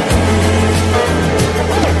want.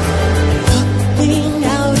 Looking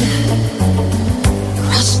out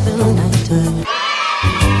across the night,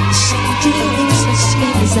 something so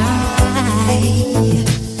sweet as I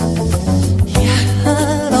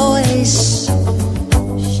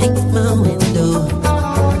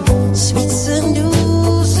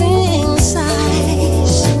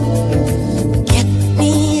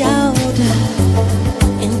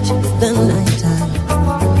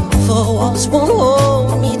arms won't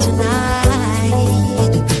hold me tonight.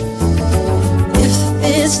 If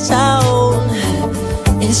this town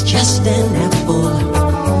is just an apple,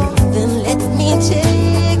 then let me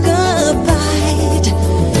take a bite.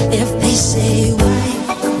 If they say why,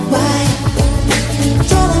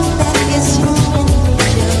 tell them that it's human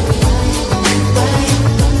nature. Why,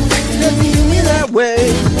 love you that way.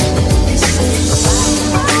 They say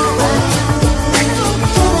why,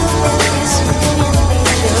 tell them that it's human nature.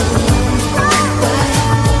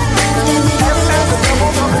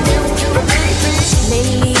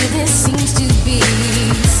 Lately there seems to be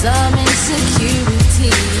some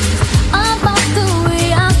insecurity about the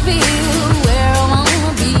way I feel, where I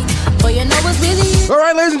wanna be. But you know what's really you. All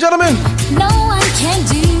right, ladies and gentlemen. No one can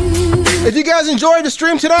do. If you guys enjoyed the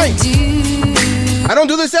stream tonight, I don't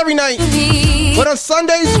do this every night, but on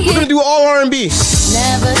Sundays we're gonna do all R&B.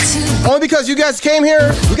 Never to. Only because you guys came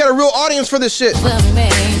here, we got a real audience for this shit.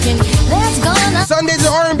 Sundays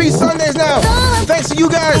are R&B Sundays now. Thanks to you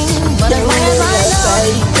guys. But if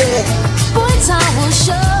boy, time will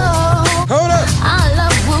show. Hold up. Our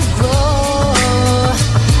love will grow.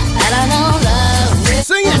 And I know love will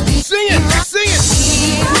sing it, sing it, sing it.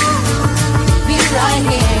 Be right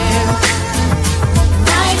here.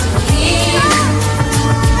 Right here.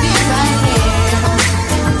 Be right here.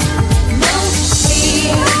 No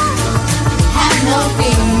fear. Have no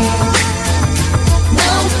fear.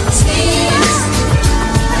 No tears.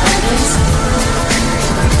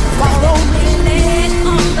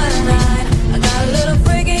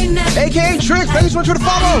 AKA Tricks, thank you so much for the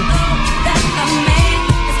follow.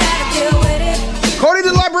 Cody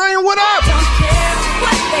the Librarian, what up? Don't care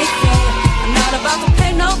what they say. I'm not about to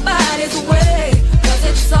pay nobody's way. Cause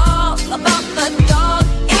it's all about the dog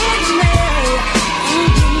in me.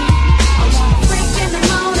 I want a freak in the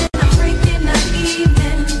morning, a freak in the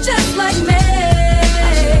evening. Just like me.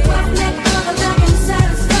 Roughneck other that can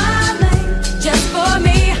satisfy me. Just for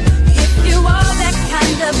me. If you are that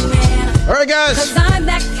kind of man. Alright guys. Cause I'm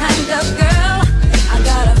that kind of girl. I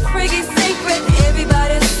got a freaky secret.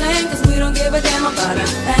 Everybody's saying cause we don't give a damn about a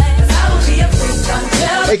thing. Cause I will be a freak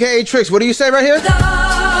until AKA Tricks, what do you say right here?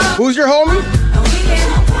 Who's your homie?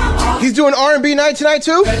 He's doing R&B night tonight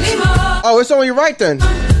too? Oh, it's only right then.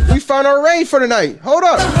 We found our raid for tonight. Hold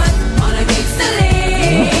up.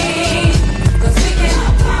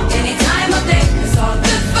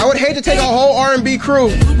 I would hate to take a whole R&B crew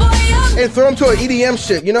and throw them to an EDM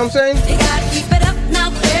shit, you know what I'm saying?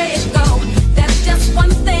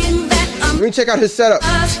 Let me check out his setup.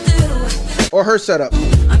 Or her setup.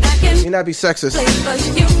 May not be sexist.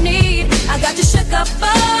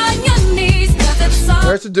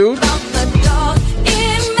 There's the dude.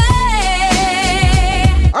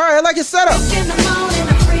 Alright, I like his setup.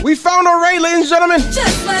 We found our Ray, ladies and gentlemen.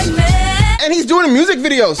 And he's doing music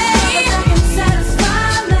videos.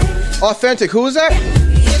 Authentic. Who is that?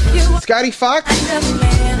 Scotty Fox?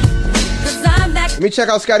 Let me check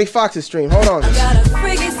out Scotty Fox's stream. Hold on.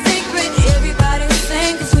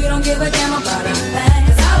 Give a damn about a thing.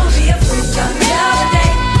 Cause I will be a freak until the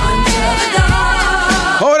day, until the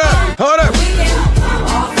dawn. Hold up, hold up. We can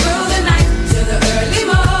all through the night to the early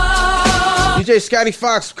morning. DJ Scotty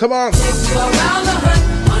Fox, come on. Take you around the hood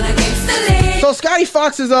on a gangster league. So Scotty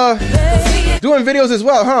Fox is doing videos as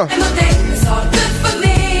well, huh? It's all good for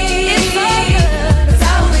me. It's all good. Cause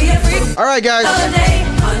I will be a freak. All right, guys. Until the day,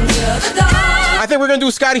 until the dawn. I think we're gonna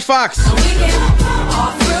do Scotty Fox. We can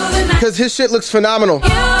all through the night. Because his shit looks phenomenal.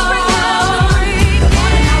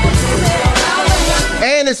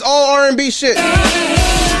 And it's all R&B shit.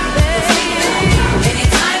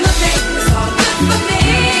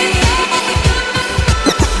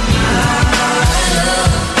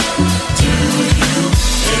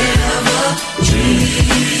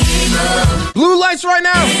 Blue lights right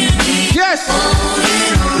now. Yes.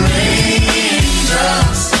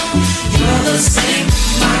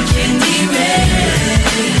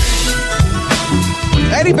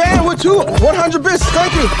 Eddie Band with 100 bits.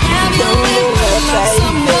 Thank you.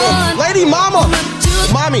 Lady Mama.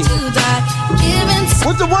 Mommy.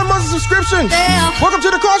 With the 1 month subscription. Welcome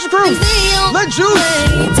to the Caution Crew. Let Juice.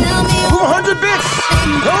 200 bits.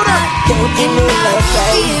 Hold up.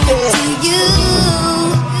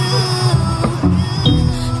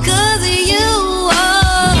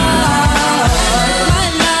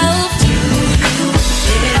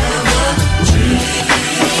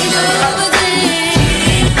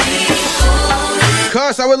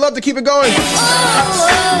 Cuss, I would love to keep it going.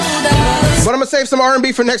 But I'm gonna save some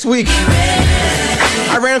R&B for next week.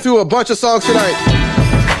 I ran through a bunch of songs tonight.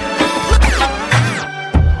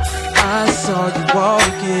 I saw you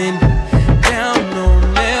walking down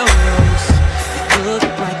on Melrose. You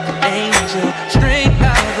looked like an angel.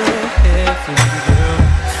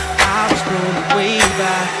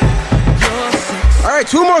 right,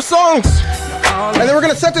 2 more songs. And then we're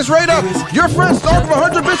going to set this right up. Your friend Star from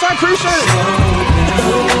 100 Bits. I appreciate it.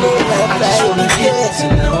 I just wanna get to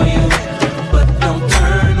know you, but don't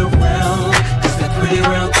turn around, 'cause that pretty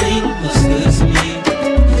round thing looks good to me.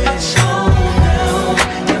 Show now,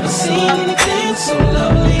 never seen anything so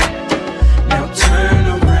lovely. Now turn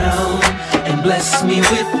around and bless me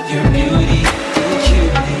with your beauty,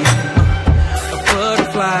 cutie. A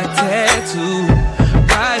butterfly tattoo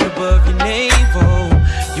right above your navel,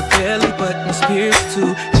 your belly button's pierced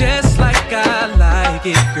too, just like I like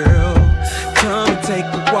it, girl. Come and take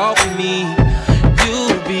a walk with me.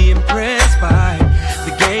 You'll be impressed by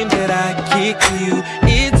the game that I kick to you.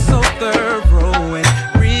 It's so thorough and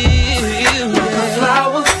real. The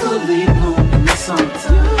flowers fully bloom in the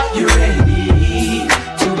summertime. You're ready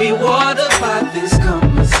to be watered by this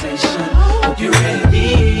conversation. Hope you're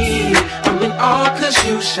ready. I'm in awe 'cause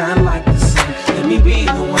you shine like the sun. Let me be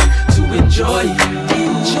the one to enjoy you.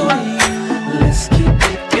 Enjoy you. Let's keep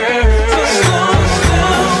it, girl.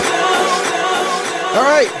 All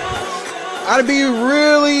right. I'd be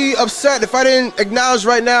really upset if I didn't acknowledge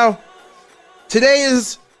right now. Today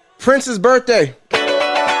is Prince's birthday.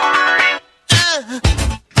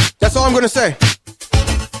 That's all I'm going to say.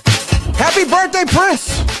 Happy birthday,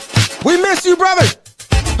 Prince. We miss you, brother.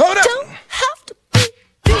 Hold up. Don't have to be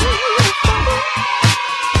beautiful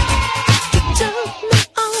to turn me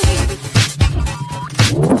on.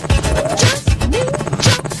 Just need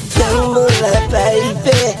your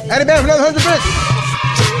baby. Add it back for another 100 bits.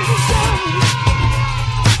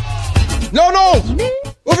 No.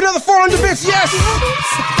 With another 400 bits, yes.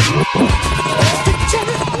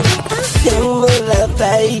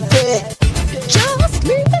 baby. Just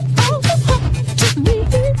leave it all up to me.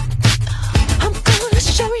 I'm gonna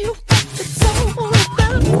show you what it's all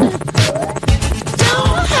about.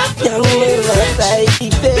 Don't have to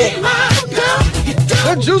be my girl.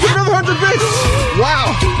 The juice with another 100 bits. Wow.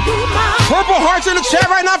 Purple hearts in the chat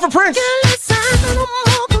right now for Prince.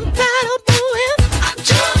 I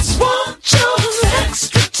just want your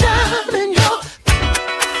extra time and your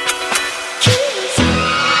kiss.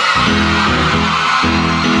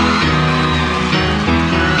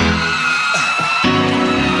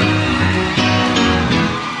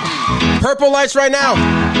 Purple lights right now.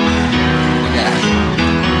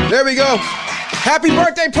 There we go. Happy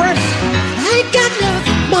birthday, Prince. I ain't got no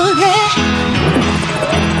money.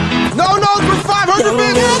 No, for 500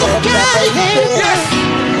 bits. Yes.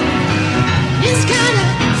 It's kinda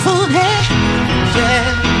funny. Yeah.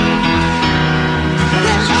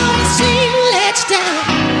 That always seem to let you down.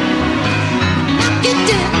 Not get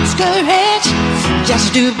discouraged. Just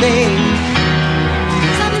do, babe.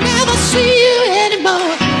 I'll never see you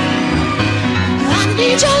anymore. I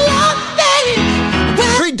need your love, babe.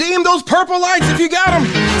 Redeem those purple lights if you got them.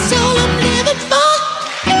 That's all I'm living for.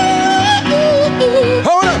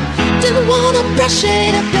 Hold up. Didn't wanna brush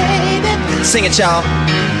it up, baby. Sing it, y'all.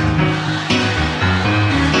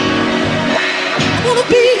 I wanna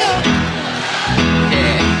be a,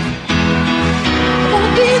 I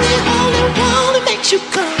wanna be the only one that makes you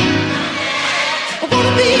come. I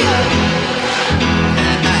wanna be a,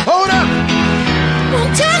 hold up. I'll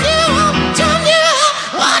tell you,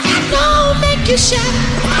 what I know make you shine.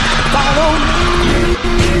 Follow me.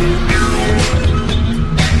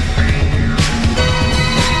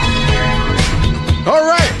 All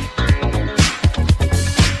right.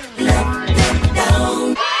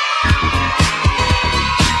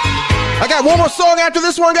 I got one more song after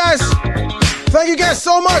this one, guys. Thank you guys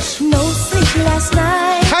so much. No sleep last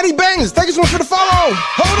night. Hattie Bangs, thank you so much for the follow.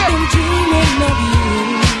 Hold up.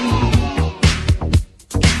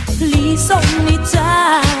 Please hold me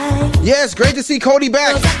tight. Yeah, it's great to see Cody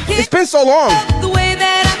back. It's been so long. The way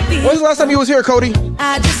that I feel. When was the last time you was here, Cody?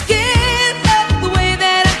 I just can't stop the way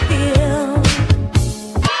that I feel.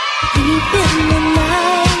 Deep in the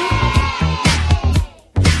night,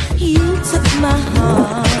 you took my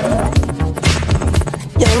heart.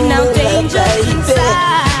 Now danger's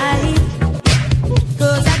inside.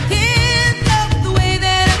 'Cause I can't stop the way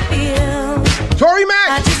that I feel. Tori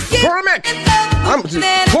Mac.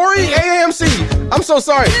 Tori AAMC. I'm so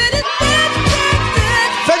sorry.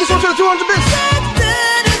 Thank you so much for the 200 bits.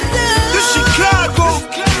 This Chicago.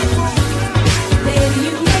 Baby,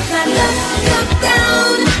 you make my love come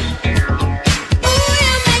down. Oh,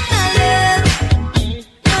 you make my love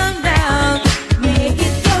come down. Make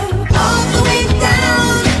it go all the way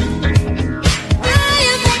down. Oh,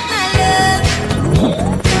 you make my love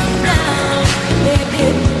come down. Baby,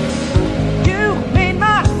 you made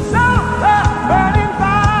my soul burning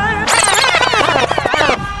fire.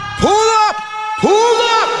 Pull up.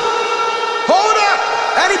 Hold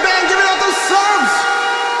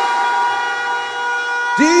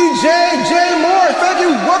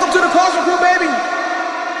the Caution Crew, baby.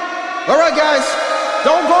 All right, guys.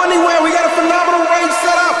 Don't go anywhere. We got a phenomenal raid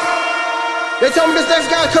set up. They tell me this next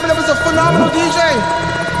guy coming up is a phenomenal DJ.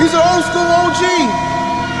 He's an old school OG.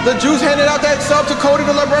 The Jews handed out that sub to Cody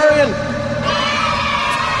the Librarian.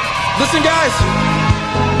 Listen, guys.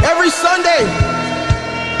 Every Sunday,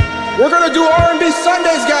 we're going to do R&B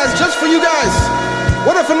Sundays, guys, just for you guys.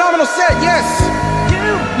 What a phenomenal set, yes.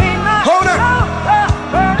 Hold up.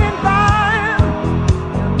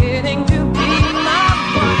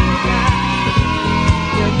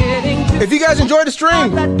 If you guys enjoyed the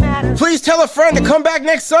stream, please tell a friend to come back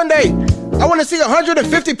next Sunday. I want to see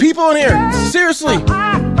 150 people in here. Seriously.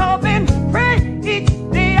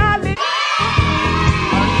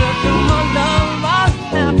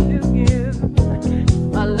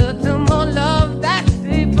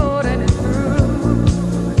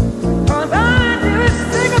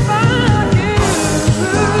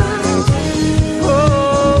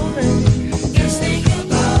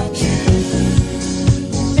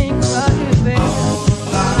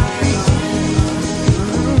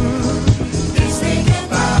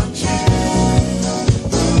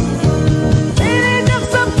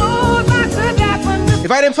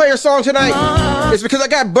 If I didn't play your song tonight, it's because I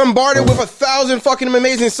got bombarded with 1,000 fucking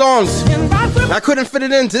amazing songs. I couldn't fit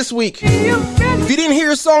it in this week. If you didn't hear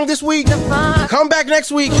your song this week, come back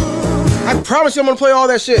next week. I promise you I'm gonna play all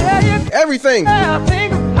that shit. Everything.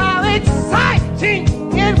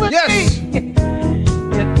 Yes. If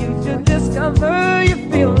you should discover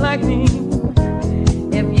you feel like me.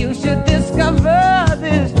 If you should discover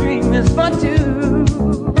this dream is for two.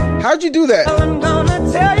 How'd you do that? I'm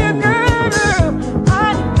gonna tell you, girl.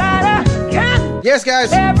 Yes,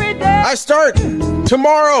 guys, I start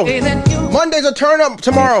tomorrow. Monday's a turn up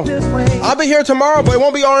tomorrow. I'll be here tomorrow, but it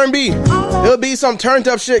won't be R&B. It'll be some turned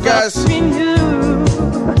up shit, guys.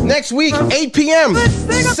 Next week, 8 p.m.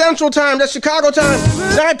 Central Time, that's Chicago time.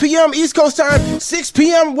 9 p.m. East Coast time. 6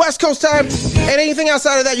 p.m. West Coast time. And anything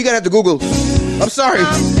outside of that, you're gonna have to Google. I'm sorry.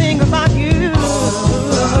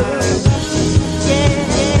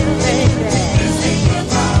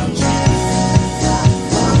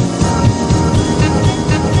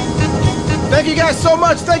 Thank you guys so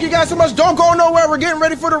much. Thank you guys so much. Don't go nowhere. We're getting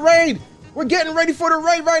ready for the raid. We're getting ready for the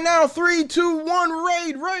raid right now. 3, 2, 1,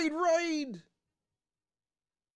 raid.